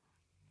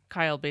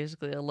Kyle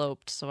basically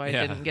eloped, so I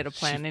Yeah. didn't get to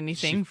plan She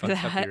anything for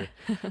fucked up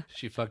that.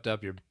 She fucked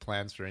up your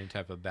plans for any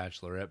type of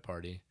bachelorette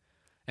party,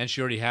 and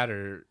she already had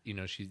her. You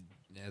know, she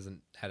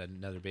hasn't had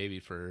another baby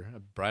for a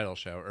bridal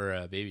shower or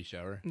a baby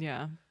shower.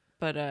 Yeah.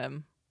 But yeah,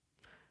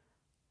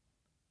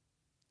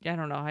 I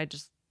don't know. I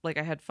just like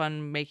I had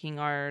fun making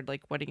our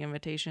like wedding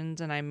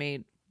invitations, and I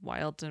made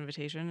Wild's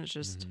invitation. It's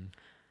just Mhm.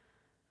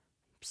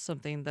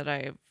 something that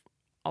I've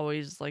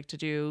always liked to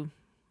do,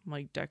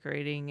 like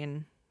decorating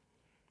and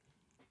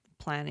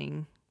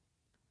planning.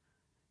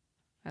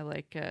 I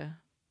like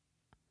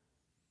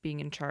being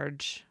in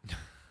charge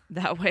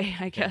that way,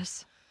 I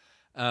guess.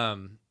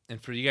 And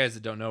for you guys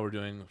that don't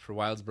know, for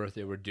Wild's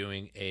birthday, we're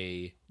doing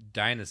a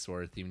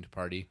dinosaur themed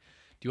party.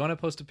 Do you want to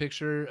post a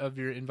picture of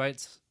your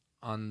invites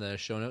on the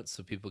show notes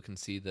so people can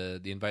see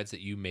the invites that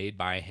you made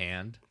by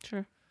hand?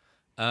 Sure.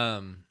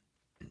 Well,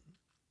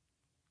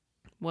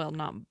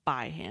 not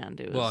by hand.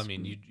 It was I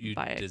mean, you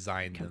by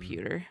designed a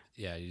computer. them.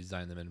 Yeah, you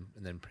designed them and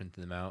then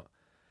printed them out.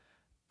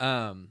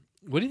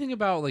 What do you think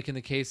about like in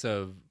the case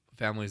of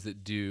families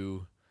that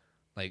do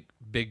like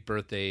big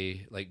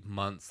birthday like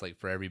months, like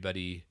for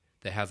everybody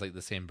that has like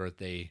the same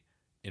birthday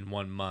in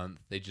 1 month,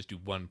 they just do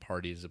one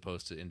party as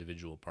opposed to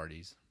individual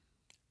parties?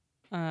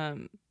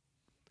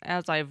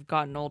 As I've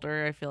gotten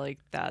older, I feel like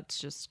that's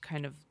just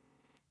kind of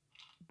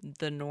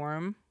the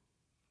norm,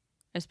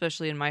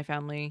 especially in my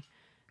family.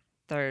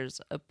 There's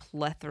a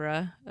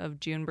plethora of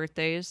June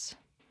birthdays,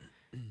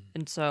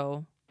 and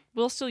so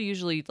we'll still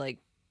usually like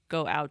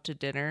go out to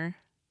dinner.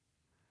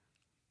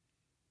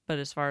 But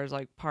as far as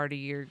like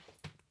party or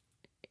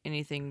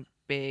anything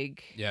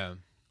big, Yeah.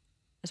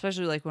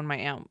 especially like when my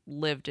aunt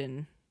lived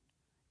in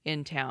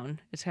town,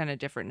 it's kind of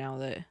different now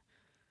that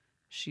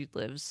she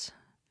lives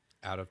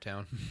Out of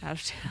town. out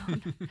of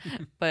town.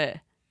 But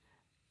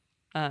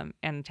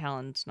Anna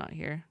Talon's not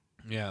here.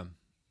 Yeah.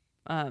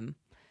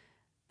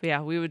 But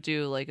yeah, we would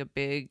do like a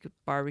big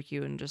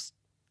barbecue and just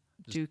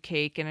do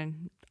cake and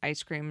an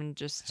ice cream and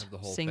just Have the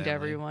whole sing to family.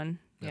 everyone.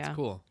 That's yeah.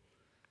 cool.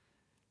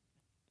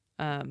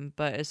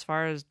 But as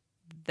far as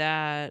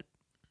that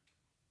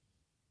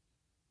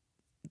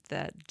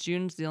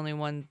June's the only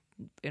one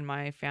in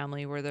my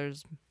family where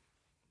there's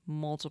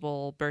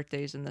multiple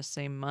birthdays in the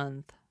same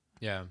month.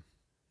 Yeah.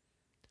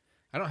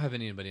 I don't have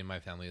anybody in my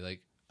family.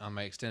 Like on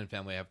my extended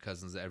family, I have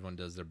cousins that everyone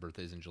does their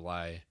birthdays in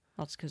July.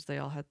 That's because they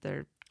all had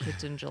their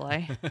kids in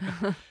July.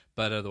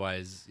 But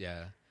otherwise,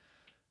 yeah.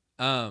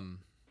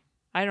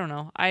 I don't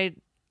know. I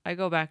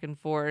go back and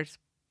forth.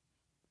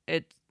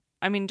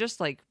 I mean, just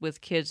like with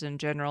kids in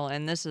general,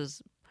 and this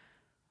is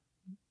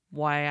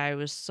why I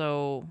was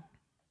so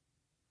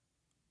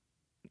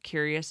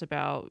curious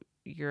about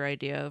your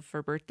idea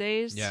for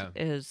birthdays. Yeah.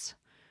 Is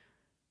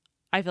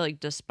I feel like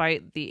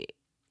despite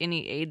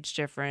any age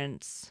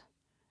difference,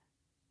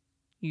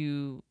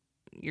 your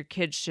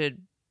kids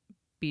should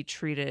be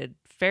treated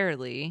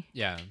fairly.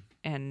 Yeah.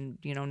 And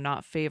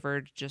not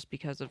favored just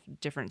because of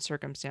different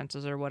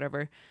circumstances or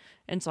whatever.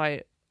 And so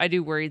I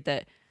do worry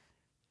that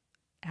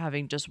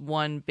having just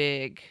one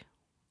big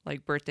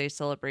like birthday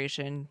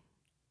celebration,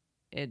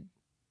 it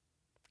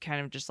kind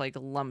of just like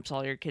lumps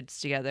all your kids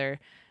together,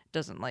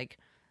 doesn't like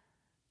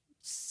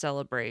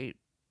celebrate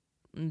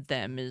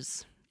them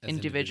as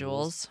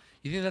individuals.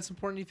 You think that's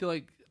important? You feel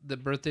like the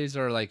birthdays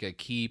are like a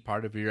key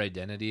part of your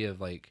identity of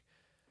like,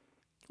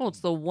 Well, it's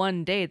the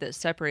one day that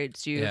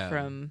separates you Yeah.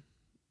 from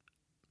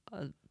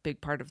a big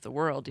part of the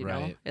world, you know,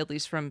 Right. at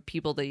least from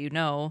people that you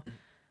know.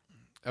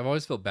 I've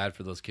always felt bad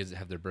for those kids that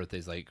have their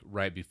birthdays like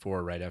right before,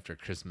 or right after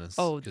Christmas.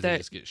 Oh, because they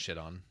just get shit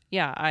on.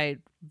 Yeah, I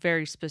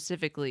very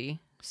specifically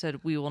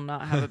said we will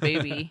not have a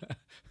baby.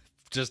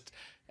 Just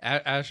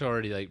Ash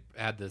already like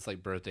had this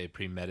like birthday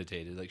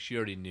premeditated. Like she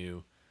already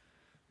knew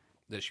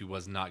that she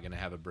was not going to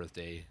have a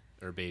birthday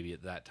or baby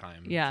at that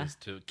time. Yeah,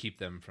 just to keep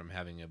them from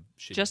having a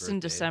shitty just birthday. in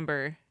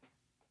December.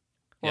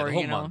 Yeah, Or, the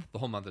whole month. The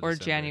whole month of or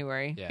December.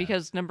 January. Yeah.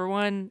 Because number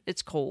one,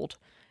 it's cold.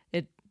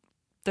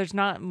 There's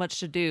not much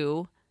to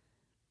do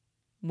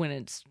when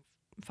it's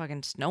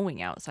fucking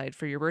snowing outside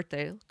for your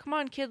birthday. Come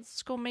on, kids,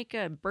 let's go make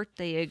a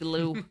birthday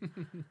igloo.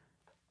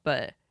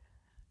 But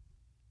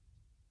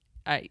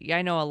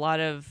I know a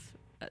lot of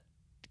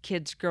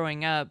kids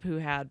growing up who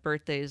had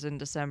birthdays in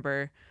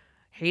December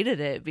hated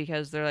it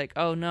because they're like,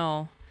 oh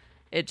no,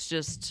 it's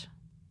just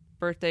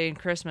birthday and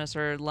Christmas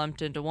are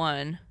lumped into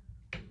one.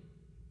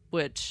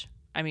 Which,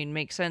 I mean,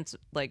 makes sense.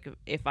 Like,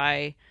 if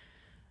I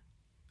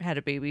had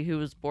a baby who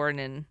was born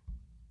in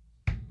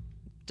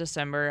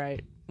December, I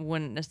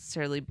wouldn't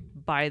necessarily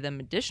buy them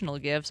additional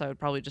gifts. I would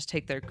probably just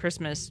take their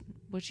Christmas.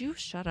 Would you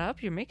shut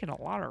up? You're making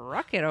a lot of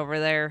ruckus over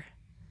there.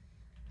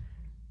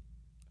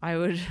 I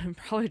would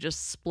probably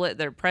just split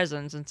their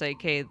presents and say,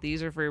 okay,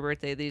 these are for your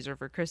birthday, these are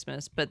for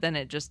Christmas. But then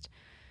it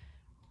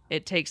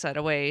takes that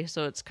away.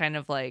 So it's kind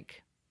of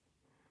like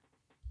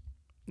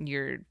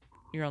you're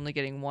only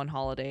getting one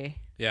holiday.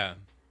 Yeah.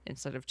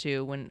 Instead of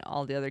two, when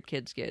all the other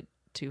kids get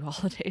 2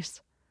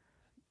 holidays.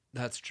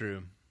 That's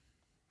true.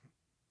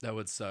 That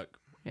would suck.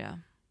 Yeah.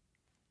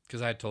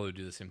 Because I'd totally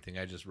do the same thing.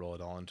 I just roll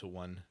it all into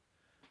one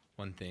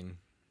thing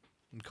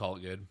and call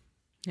it good.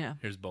 Yeah.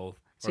 Here's both.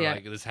 So or yeah,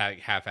 like this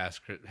half-ass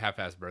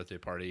birthday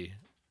party.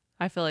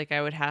 I feel like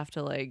I would have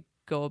to like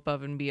go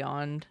above and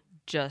beyond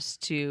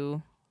just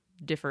to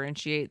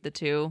differentiate the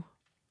two.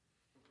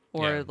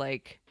 Or Yeah.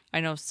 like, I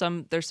know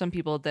there's some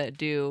people that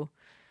do,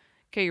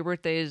 okay, your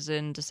birthday is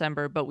in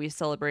December, but we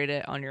celebrate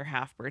it on your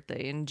half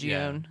birthday in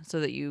June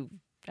so that you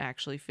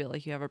actually feel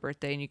like you have a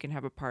birthday and you can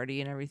have a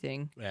party and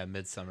everything. Yeah,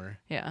 midsummer.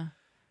 Yeah.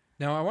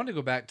 Now, I want to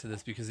go back to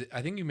this because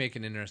I think you make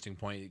an interesting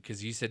point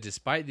because you said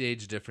despite the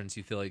age difference,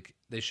 you feel like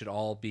they should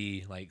all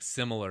be like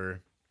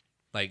similar,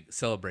 like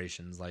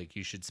celebrations. Like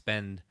you should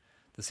spend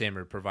the same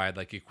or provide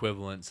like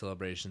equivalent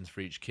celebrations for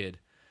each kid.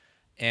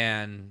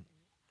 And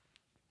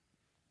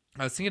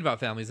I was thinking about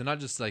families and not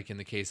just like in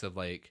the case of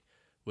like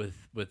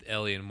with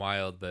Ellie and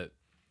Wild, but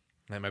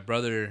like my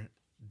brother,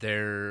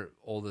 their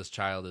oldest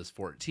child is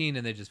 14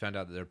 and they just found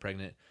out that they're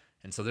pregnant.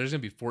 And so there's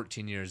going to be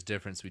 14 years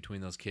difference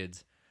between those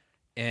kids.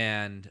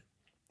 And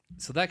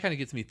so that kind of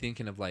gets me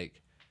thinking of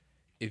like,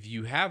 if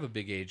you have a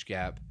big age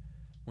gap,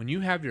 when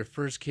you have your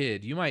first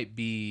kid, you might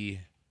be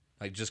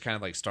like just kind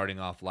of like starting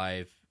off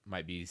life,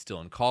 might be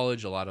still in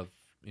college. A lot of,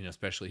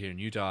 especially here in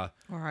Utah.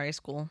 Or high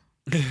school.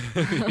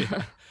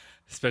 Yeah.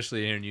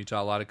 Especially here in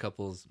Utah, a lot of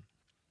couples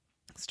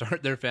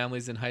start their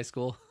families in high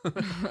school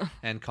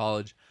and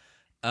college.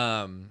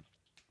 And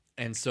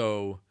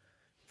so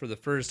for the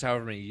first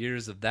however many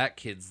years of that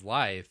kid's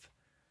life,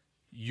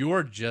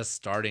 you're just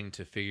starting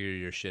to figure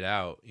your shit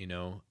out,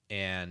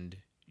 and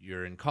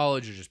you're in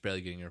college, you're just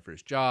barely getting your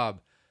first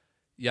job,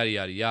 yada,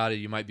 yada, yada.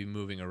 You might be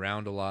moving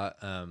around a lot.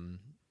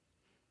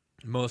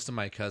 Most of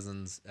my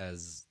cousins,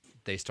 as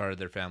they started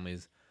their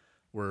families,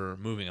 were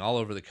moving all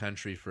over the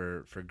country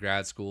for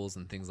grad schools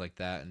and things like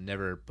that and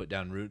never put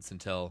down roots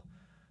until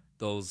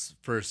those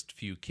first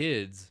few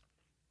kids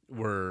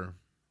were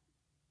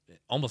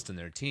almost in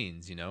their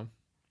teens,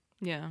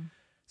 Yeah.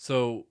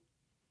 So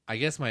I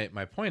guess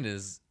my point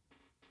is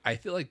I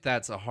feel like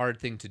that's a hard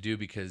thing to do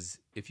because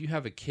if you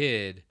have a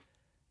kid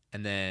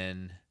and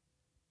then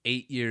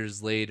 8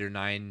 years later,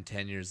 9,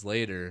 10 years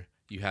later,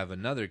 you have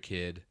another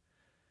kid,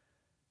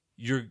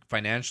 you're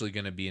financially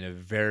going to be in a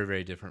very,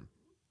 very different,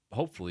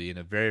 hopefully in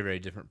a very, very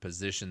different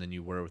position than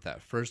you were with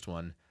that first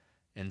one.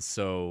 And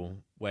so,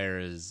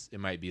 whereas it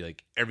might be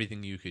like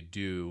everything you could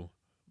do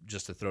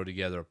just to throw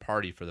together a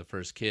party for the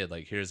first kid,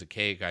 like here's a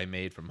cake I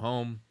made from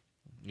home,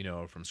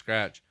 from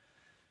scratch.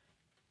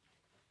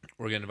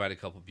 We're going to invite a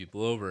couple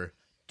people over.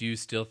 Do you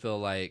still feel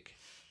like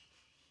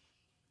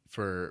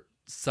for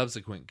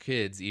subsequent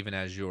kids, even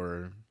as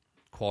your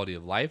quality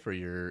of life or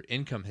your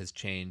income has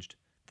changed,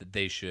 that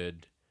they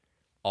should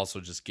also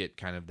just get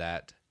kind of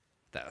that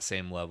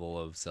same level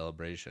of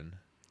celebration,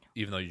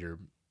 even though your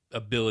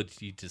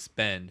ability to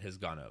spend has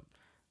gone up?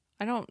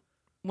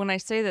 When I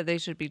say that they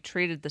should be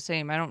treated the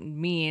same, I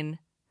don't mean,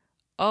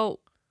 oh,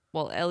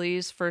 well,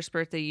 Ellie's first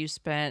birthday, you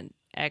spent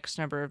X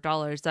number of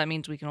dollars. That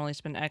means we can only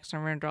spend X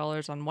number of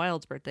dollars on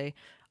Wild's birthday.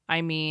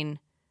 I mean,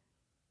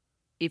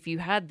 if you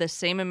had the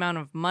same amount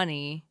of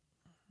money,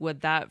 would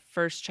that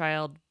first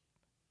child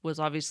was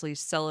obviously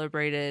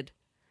celebrated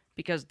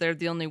because they're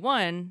the only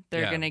one,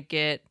 they're going to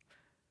get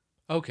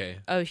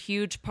a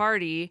huge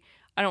party.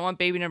 I don't want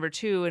baby number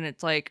 2 and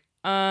it's like,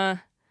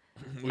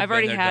 I've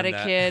already had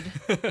a kid.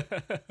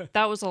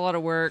 That was a lot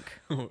of work.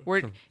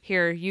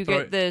 Here, you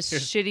get this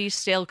shitty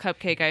stale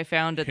cupcake I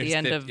found at the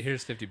end of...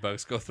 Here's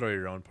 $50. Go throw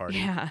your own party.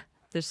 Yeah,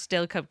 this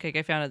stale cupcake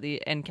I found at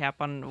the end cap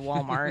on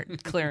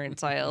Walmart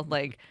clearance aisle.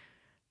 Like,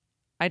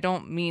 I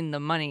don't mean the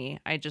money.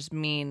 I just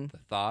mean, The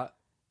thought.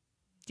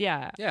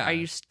 yeah. Yeah. Are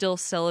you still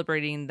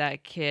celebrating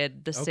that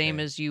kid the same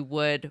Okay. as you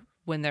would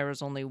when there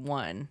was only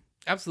one?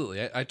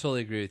 Absolutely. I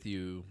totally agree with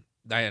you.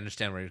 I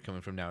understand where you're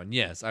coming from now. And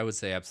yes, I would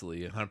say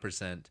absolutely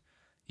 100%.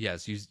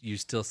 Yes, you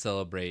still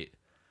celebrate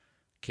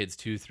kids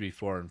 2, 3,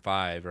 4, and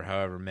 5 or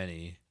however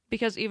many.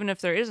 Because even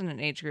if there isn't an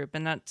age group,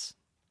 and that's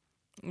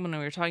when we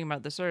were talking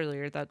about this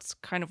earlier, that's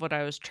kind of what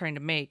I was trying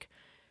to make.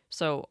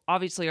 So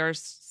obviously our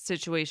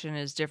situation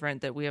is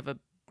different, that we have a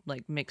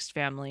like mixed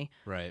family.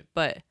 Right.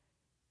 But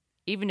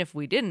even if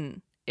we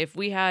didn't, if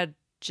we had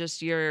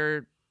just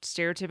your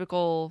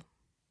stereotypical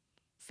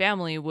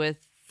family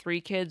with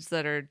 3 kids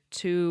that are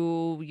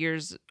 2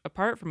 years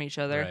apart from each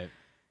other, Right.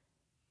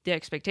 the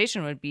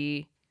expectation would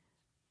be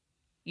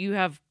you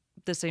have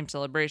the same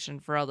celebration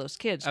for all those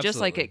kids. Just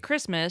like Absolutely. at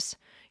Christmas,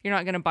 you're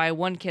not going to buy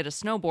one kid a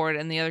snowboard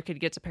and the other kid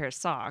gets a pair of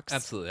socks.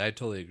 Absolutely. I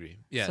totally agree.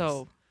 Yes.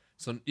 So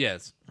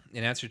yes,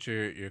 in answer to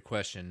your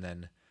question,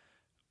 then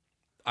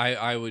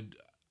I would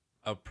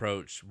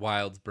approach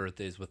Wild's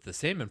birthdays with the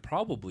same and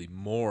probably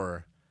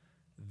more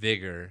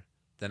vigor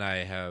than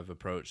I have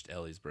approached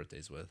Ellie's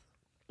birthdays with.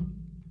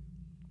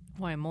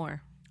 why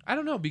more? I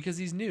don't know, because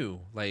he's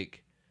new.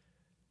 Like,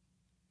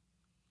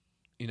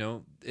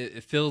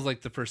 it feels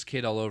like the first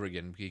kid all over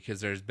again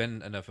because there's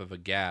been enough of a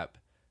gap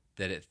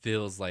that it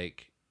feels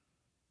like,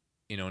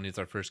 and it's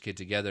our first kid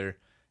together.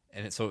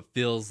 And so it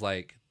feels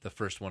like the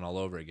first one all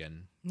over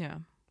again. Yeah.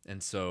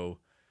 And so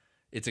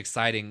it's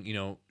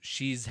exciting.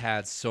 She's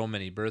had so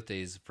many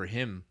birthdays for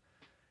him.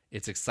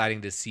 It's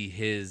exciting to see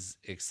his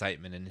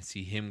excitement and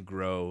see him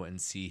grow and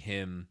see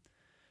him,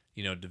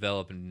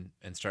 develop and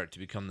start to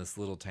become this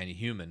little tiny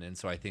human. And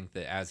so I think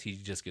that as he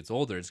just gets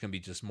older, it's going to be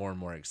just more and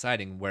more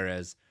exciting.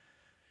 Whereas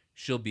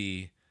she'll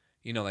be,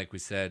 like we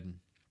said,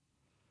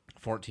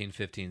 14,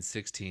 15,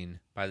 16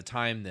 by the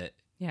time that.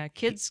 Yeah.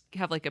 Kids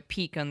have like a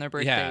peak on their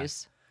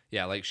birthdays.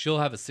 Yeah, like she'll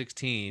have a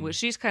 16. Well,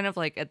 she's kind of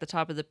like at the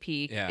top of the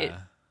peak. Yeah.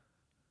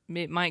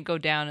 It might go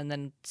down and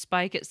then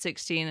spike at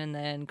 16 and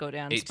then go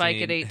down, 18,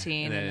 spike at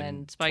 18 and and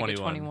then spike 21.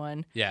 at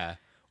 21. Yeah.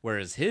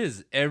 Whereas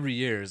his every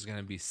year is going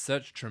to be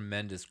such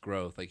tremendous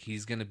growth. Like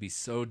he's going to be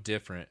so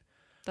different.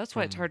 That's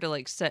why it's hard to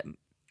like say year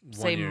to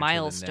the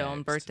milestone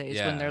next. birthdays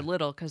Yeah. when they're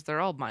little, because they're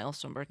all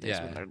milestone birthdays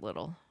Yeah. when they're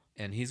little.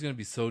 And he's going to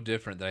be so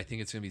different that I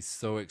think it's going to be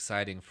so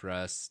exciting for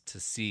us to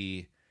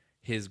see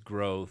his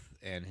growth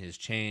and his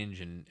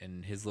change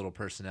and his little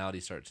personality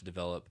start to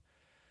develop.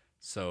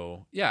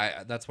 So,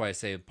 yeah, that's why I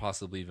say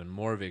possibly even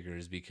more vigor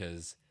is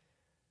because,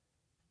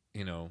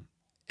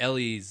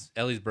 Ellie's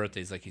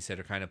birthdays, like you said,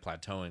 are kind of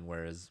plateauing,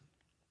 whereas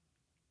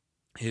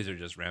his are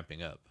just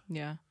ramping up.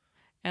 Yeah.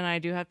 And I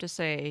do have to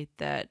say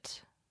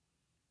that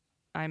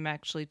I'm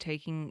actually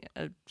taking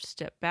a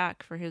step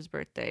back for his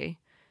birthday.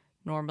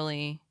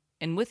 Normally,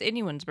 and with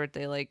anyone's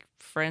birthday, like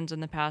friends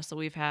in the past that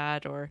we've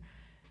had, or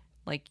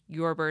like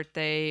your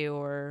birthday,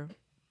 or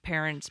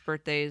parents'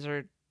 birthdays,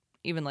 or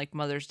even like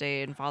Mother's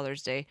Day and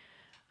Father's Day,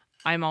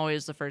 I'm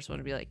always the first one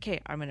to be like, okay,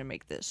 I'm going to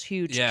make this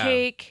huge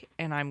cake,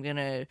 and I'm going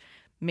to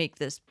make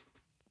this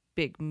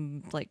big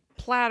like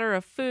platter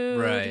of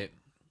food. Right.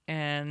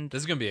 And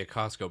This is going to be a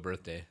Costco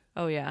birthday.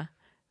 oh yeah,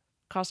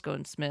 Costco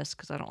and Smith's,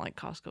 because I don't like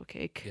Costco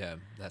cake. Yeah,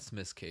 that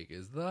Smith's cake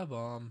is the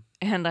bomb.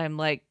 And I'm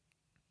like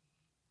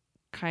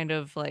kind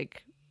of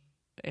like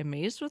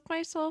amazed with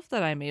myself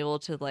that I'm able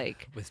to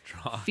like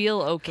Withdraw.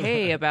 feel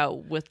okay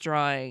about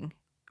withdrawing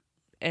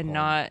and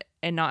Porn.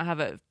 not have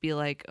it be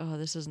like, oh,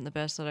 this isn't the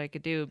best that I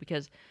could do,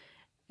 because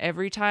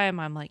every time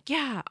I'm like,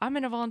 yeah, I'm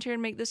going to volunteer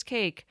and make this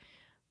cake,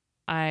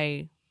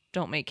 I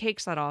don't make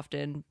cakes that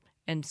often.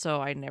 And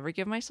so I never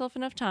give myself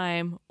enough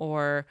time,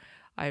 or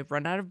I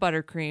run out of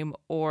buttercream,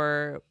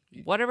 or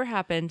whatever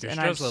happens, Your and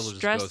I'm stress level just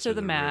stressed goes to through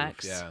the roof.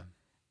 max. Yeah.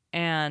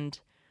 And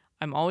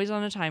I'm always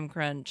on a time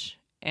crunch,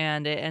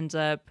 and it ends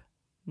up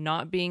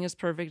not being as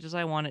perfect as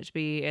I want it to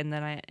be. And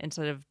then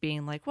instead of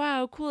being like,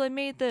 wow, cool, I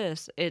made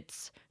this,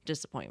 it's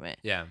disappointment.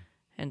 Yeah.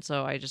 And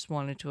so I just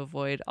wanted to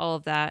avoid all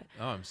of that.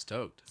 Oh, I'm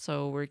stoked.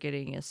 So we're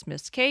getting a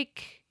Smith's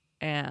cake,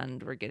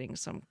 and we're getting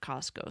some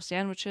Costco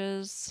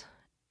sandwiches,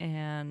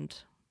 and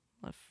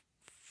a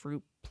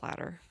fruit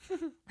platter.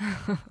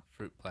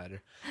 Fruit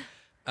platter.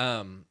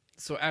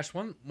 So Ash,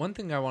 one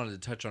thing I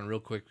wanted to touch on real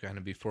quick, kind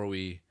of before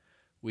we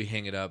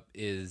hang it up,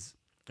 is,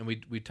 and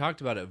we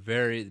talked about it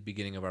very at the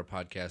beginning of our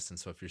podcast, and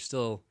so if you're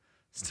still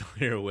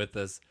here with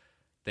us,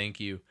 thank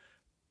you.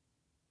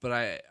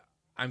 But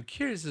I'm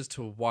curious as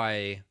to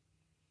why,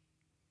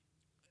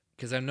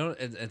 because I know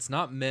it's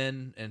not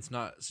men, and it's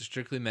not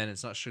strictly men,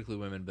 it's not strictly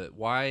women, but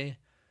why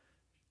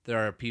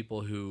there are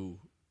people who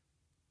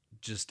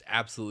just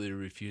absolutely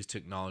refuse to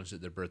acknowledge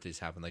that their birthdays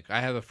happen. Like,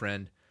 I have a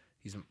friend,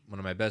 he's one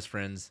of my best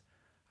friends.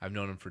 I've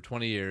known him for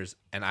 20 years,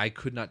 and I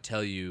could not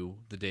tell you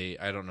the day.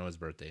 I don't know his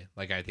birthday.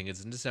 Like, I think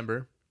it's in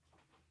December,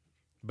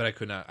 but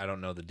I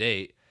don't know the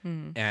date.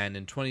 And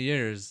in 20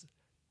 years,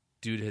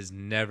 dude has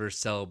never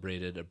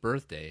celebrated a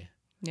birthday.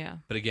 Yeah.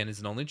 But again, he's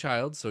an only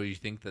child, so you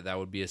think that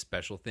would be a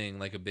special thing,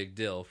 like a big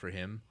deal for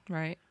him.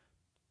 Right.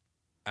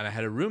 And I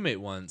had a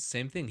roommate once,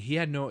 same thing. He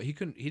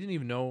didn't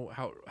even know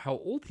how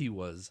old he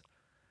was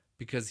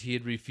because he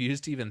had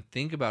refused to even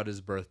think about his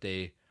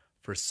birthday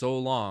for so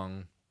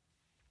long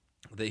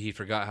that he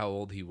forgot how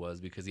old he was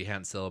because he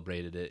hadn't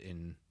celebrated it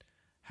in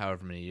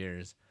however many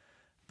years.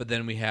 But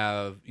then we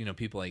have,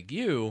 people like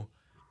people,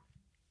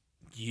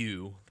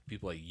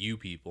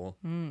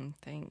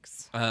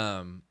 Thanks.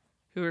 um,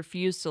 Who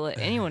refuse to let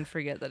anyone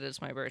forget that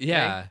it's my birthday.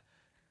 yeah,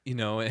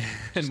 and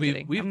Just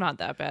kidding. I'm not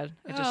that bad.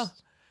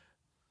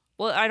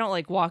 Well, I don't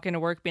like walk into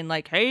work being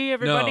like, "Hey,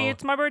 everybody, No.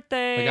 it's my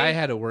birthday." Like I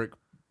had to work.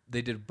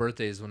 They did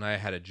birthdays when I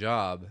had a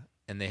job,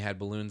 and they had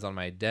balloons on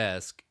my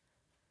desk,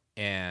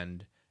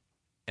 and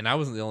I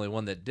wasn't the only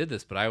one that did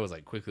this, but I was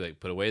like quickly like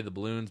put away the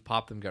balloons,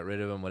 pop them, got rid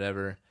of them,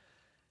 whatever.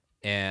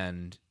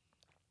 And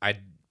I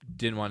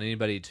didn't want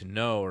anybody to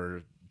know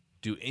or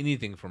do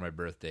anything for my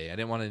birthday. I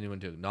didn't want anyone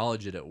to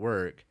acknowledge it at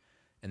work.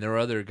 And there were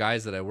other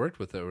guys that I worked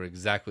with that were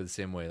exactly the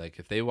same way. Like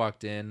if they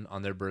walked in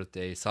on their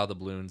birthday, saw the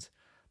balloons,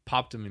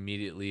 popped them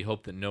immediately,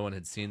 hoped that no one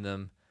had seen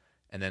them,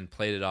 and then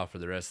played it off for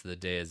the rest of the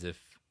day as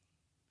if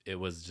it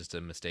was just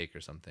a mistake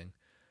or something.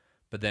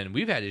 But then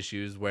we've had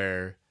issues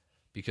where,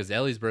 because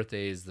Ellie's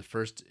birthday is the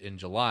 1st in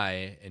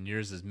July and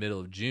yours is middle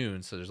of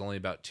June, so there's only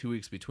about 2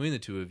 weeks between the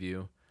two of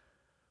you,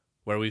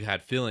 where we've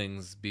had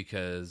feelings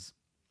because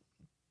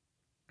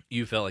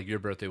you felt like your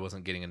birthday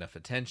wasn't getting enough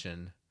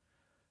attention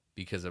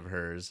because of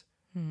hers.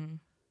 Mm-hmm.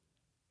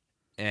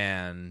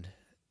 And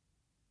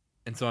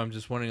so I'm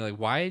just wondering, like,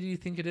 why do you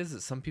think it is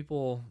that some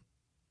people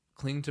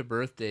cling to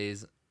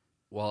birthdays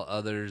while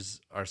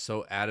others are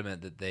so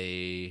adamant that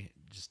they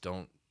just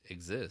don't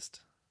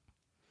exist?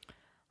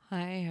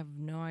 I have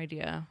no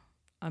idea.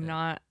 I'm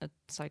not a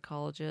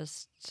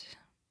psychologist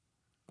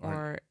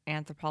or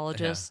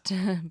anthropologist,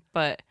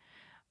 but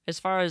as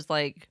far as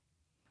like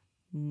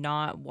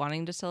not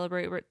wanting to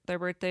celebrate their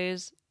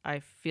birthdays, I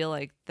feel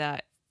like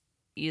that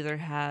either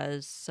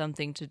has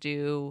something to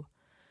do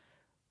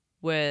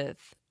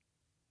with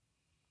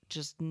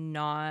just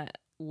not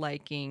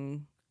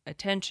liking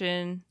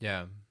attention,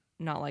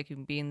 not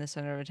liking being the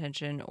center of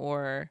attention,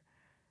 or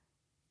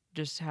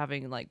just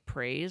having like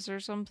praise or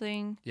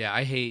something. Yeah,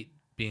 I hate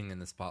being in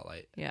the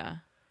spotlight. Yeah.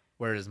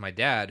 Whereas my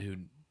dad, who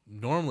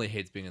normally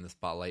hates being in the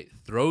spotlight,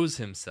 throws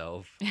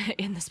himself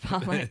in the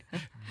spotlight.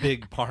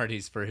 Big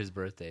parties for his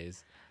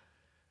birthdays.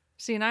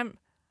 See, and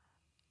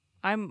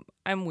I'm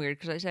weird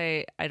because I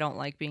say I don't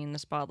like being in the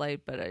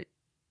spotlight, but I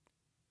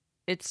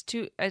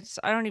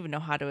don't even know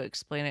how to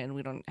explain it, and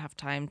we don't have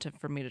time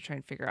for me to try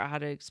and figure out how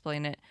to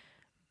explain it.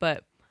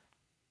 But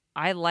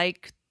I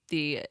like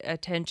the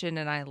attention,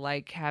 and I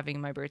like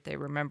having my birthday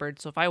remembered.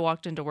 So if I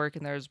walked into work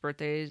and there's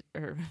birthdays,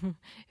 or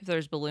if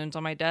there's balloons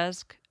on my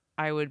desk,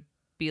 I would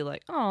be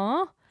like,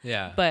 "Aw."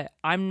 Yeah. But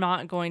I'm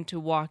not going to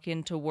walk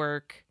into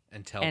work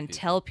and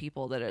tell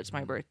people that it's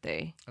my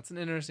birthday. That's an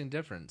interesting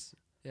difference.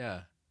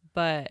 Yeah.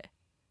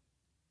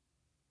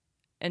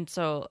 And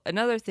so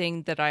another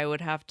thing that I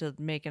would have to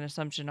make an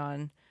assumption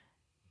on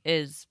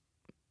is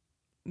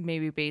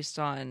maybe based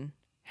on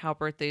how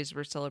birthdays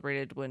were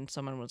celebrated when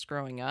someone was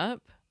growing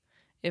up.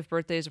 If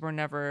birthdays were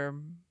never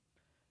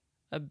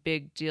a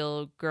big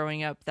deal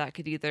growing up, that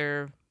could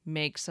either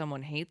make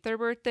someone hate their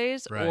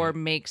birthdays or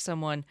make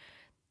someone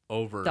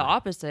over the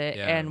opposite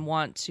and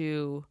want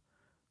to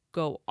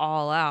go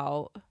all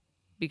out,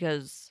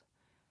 because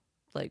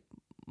like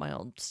my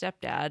old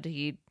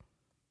stepdad,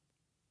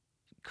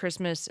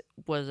 Christmas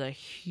was a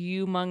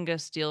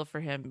humongous deal for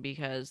him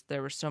because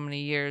there were so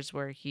many years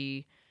where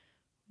he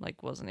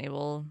like wasn't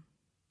able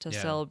to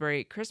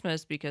celebrate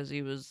Christmas because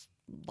he was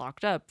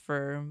locked up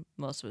for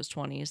most of his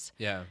 20s.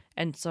 Yeah.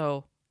 And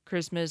so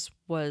Christmas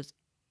was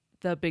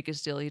the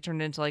biggest deal. He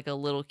turned into like a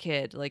little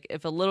kid. Like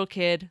if a little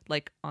kid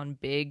like on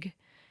Big,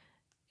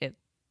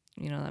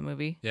 that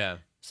movie? Yeah.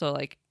 So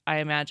like I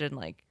imagine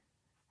like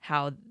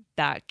how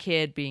that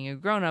kid being a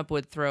grown up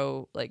would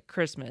throw like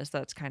Christmas.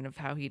 That's kind of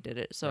how he did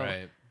it. So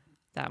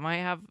that might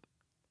have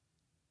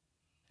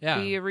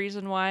be a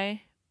reason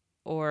why,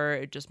 or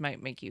it just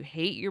might make you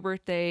hate your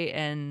birthday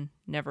and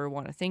never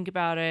want to think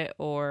about it,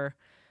 or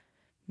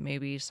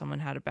maybe someone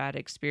had a bad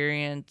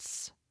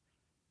experience,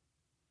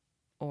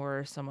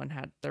 or someone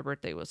had their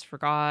birthday was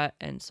forgot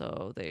and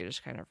so they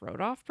just kind of wrote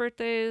off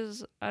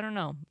birthdays. I don't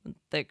know.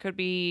 That could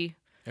be.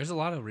 There's a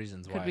lot of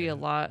reasons why. Could be a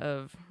lot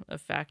of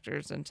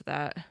factors into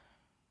that.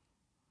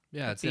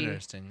 Yeah, it's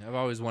interesting. I've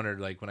always wondered,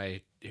 like, when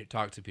I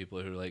talk to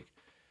people who are like,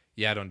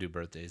 yeah, I don't do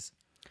birthdays.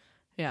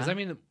 Yeah. Because, I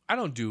mean, I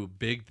don't do a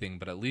big thing,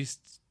 but at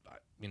least,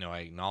 I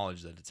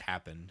acknowledge that it's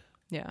happened.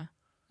 Yeah.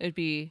 It'd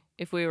be,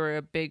 if we were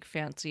a big,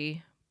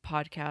 fancy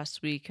podcast,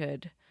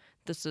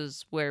 this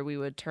is where we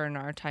would turn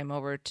our time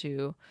over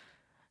to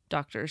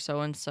Dr.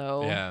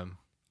 So-and-so. Yeah.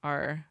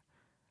 Our,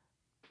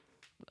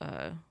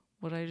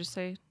 what did I just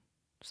say?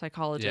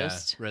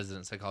 Psychologist. Yeah,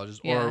 resident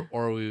psychologist. Yeah.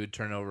 Or we would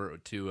turn over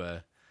to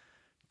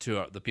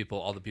all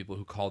the people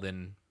who called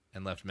in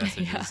and left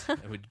messages,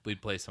 and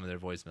we'd play some of their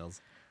voicemails.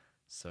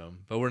 So,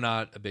 but we're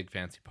not a big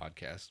fancy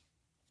podcast.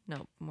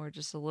 Nope, we're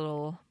just a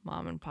little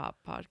mom and pop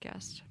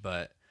podcast.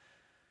 But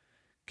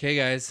okay,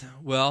 guys.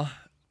 Well,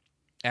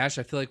 Ash,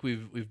 I feel like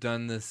we've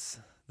done this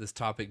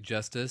topic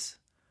justice.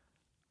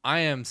 I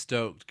am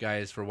stoked,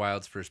 guys, for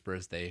Wild's first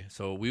birthday.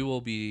 So we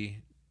will be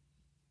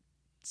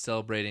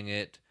celebrating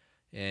it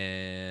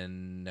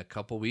in a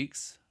couple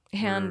weeks.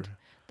 And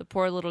the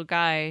poor little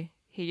guy,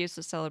 he used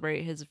to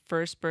celebrate his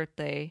first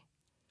birthday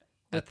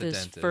with his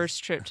dentist.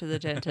 first trip to the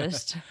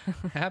dentist.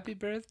 Happy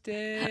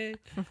birthday.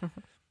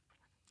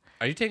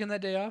 Are you taking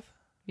that day off?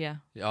 Yeah.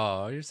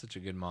 Oh, you're such a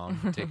good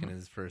mom, taking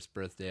his first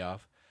birthday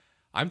off.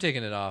 I'm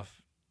taking it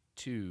off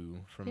too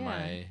from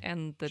my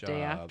and the job.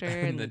 day after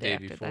and the day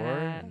before.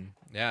 that. And,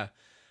 yeah.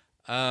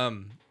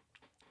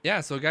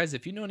 Yeah, so guys,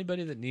 if you know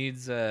anybody that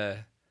needs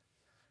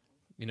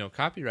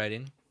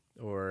copywriting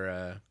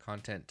or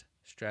content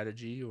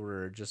strategy,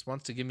 or just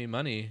wants to give me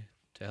money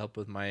to help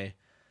with my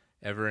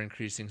ever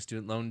increasing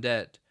student loan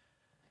debt,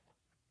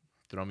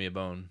 throw me a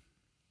bone.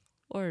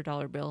 Or a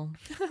dollar bill.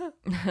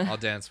 I'll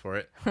dance for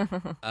it.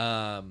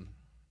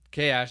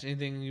 Okay, Ash,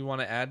 anything you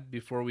want to add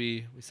before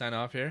we sign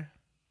off here?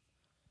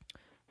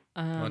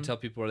 You want to tell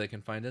people where they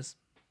can find us?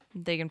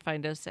 They can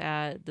find us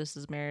at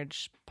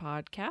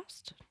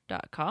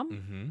thisismarriagepodcast.com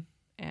Mm-hmm.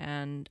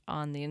 and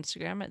on the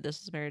Instagram at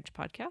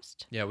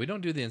thisismarriagepodcast. Yeah, we don't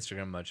do the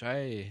Instagram much.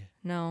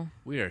 No.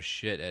 We are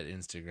shit at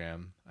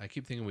Instagram. I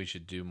keep thinking we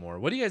should do more.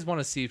 What do you guys want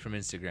to see from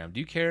Instagram? Do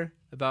you care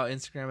about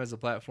Instagram as a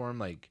platform?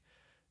 Like,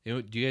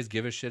 do you guys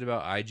give a shit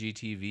about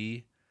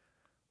IGTV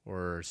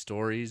or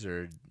stories?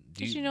 Or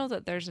Did you know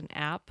that there's an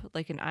app,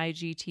 like an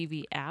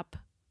IGTV app?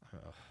 Oh,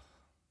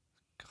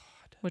 God.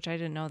 Which I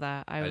didn't know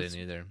that. I was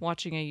didn't either.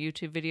 watching a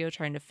YouTube video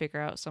trying to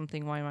figure out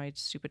something why my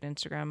stupid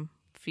Instagram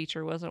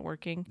feature wasn't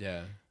working.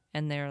 Yeah.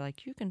 And they're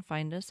like, you can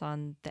find us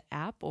on the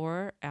app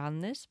or on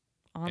this,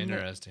 on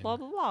Interesting. the blah,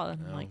 blah, blah.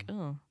 And I'm Oh. like,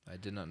 oh. I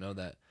did not know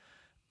that.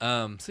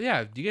 So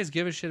yeah, do you guys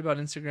give a shit about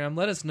Instagram?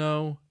 Let us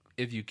know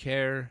if you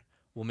care.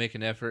 We'll make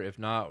an effort. If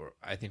not,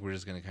 I think we're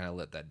just going to kind of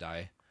let that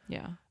die.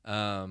 Yeah.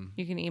 Um,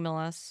 You can email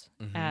us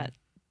Mhm. at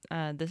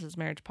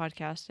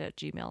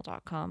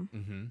thisismarriagepodcast@gmail.com.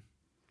 mm-hmm.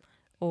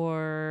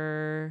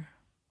 Or,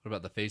 What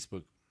about the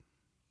Facebook?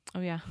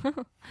 oh yeah.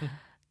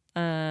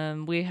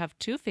 We have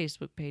 2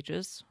 Facebook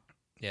pages.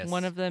 Yes.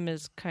 One of them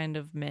is kind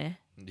of meh.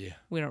 Yeah.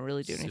 We don't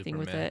really do anything Super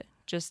with meh. it.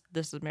 Just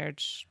This Is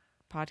Marriage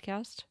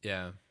Podcast.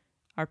 Yeah.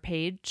 Our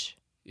page.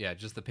 Yeah,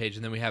 just the page.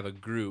 And then we have a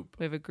group.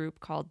 We have a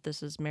group called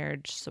This Is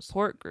Marriage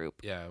Support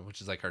Group, Yeah,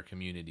 which is like our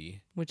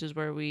community. which is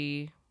where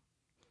we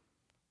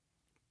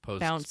Post.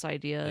 bounce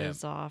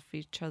ideas off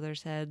each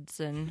other's heads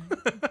and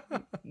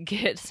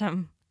get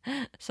some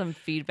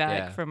feedback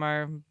Yeah. from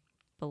our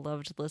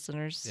beloved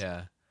listeners.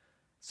 Yeah.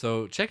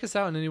 So check us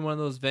out in any one of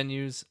those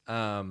venues.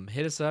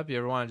 Hit us up. You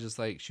ever want to just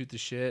like shoot the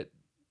shit?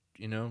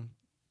 We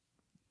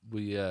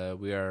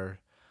are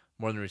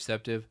more than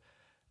receptive.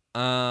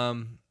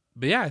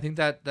 But yeah, I think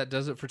that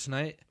does it for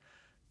tonight.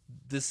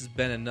 This has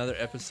been another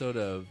episode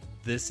of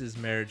This Is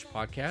Marriage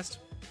Podcast.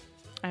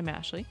 I'm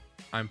Ashley.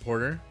 I'm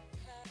Porter.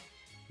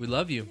 We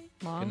love you.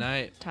 Long Good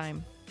night.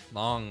 time.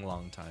 Long,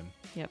 long time.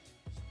 Yep.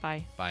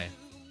 Bye. Bye.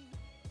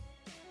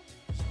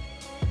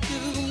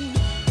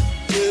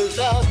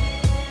 Without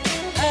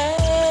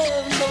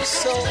have no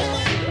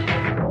soul.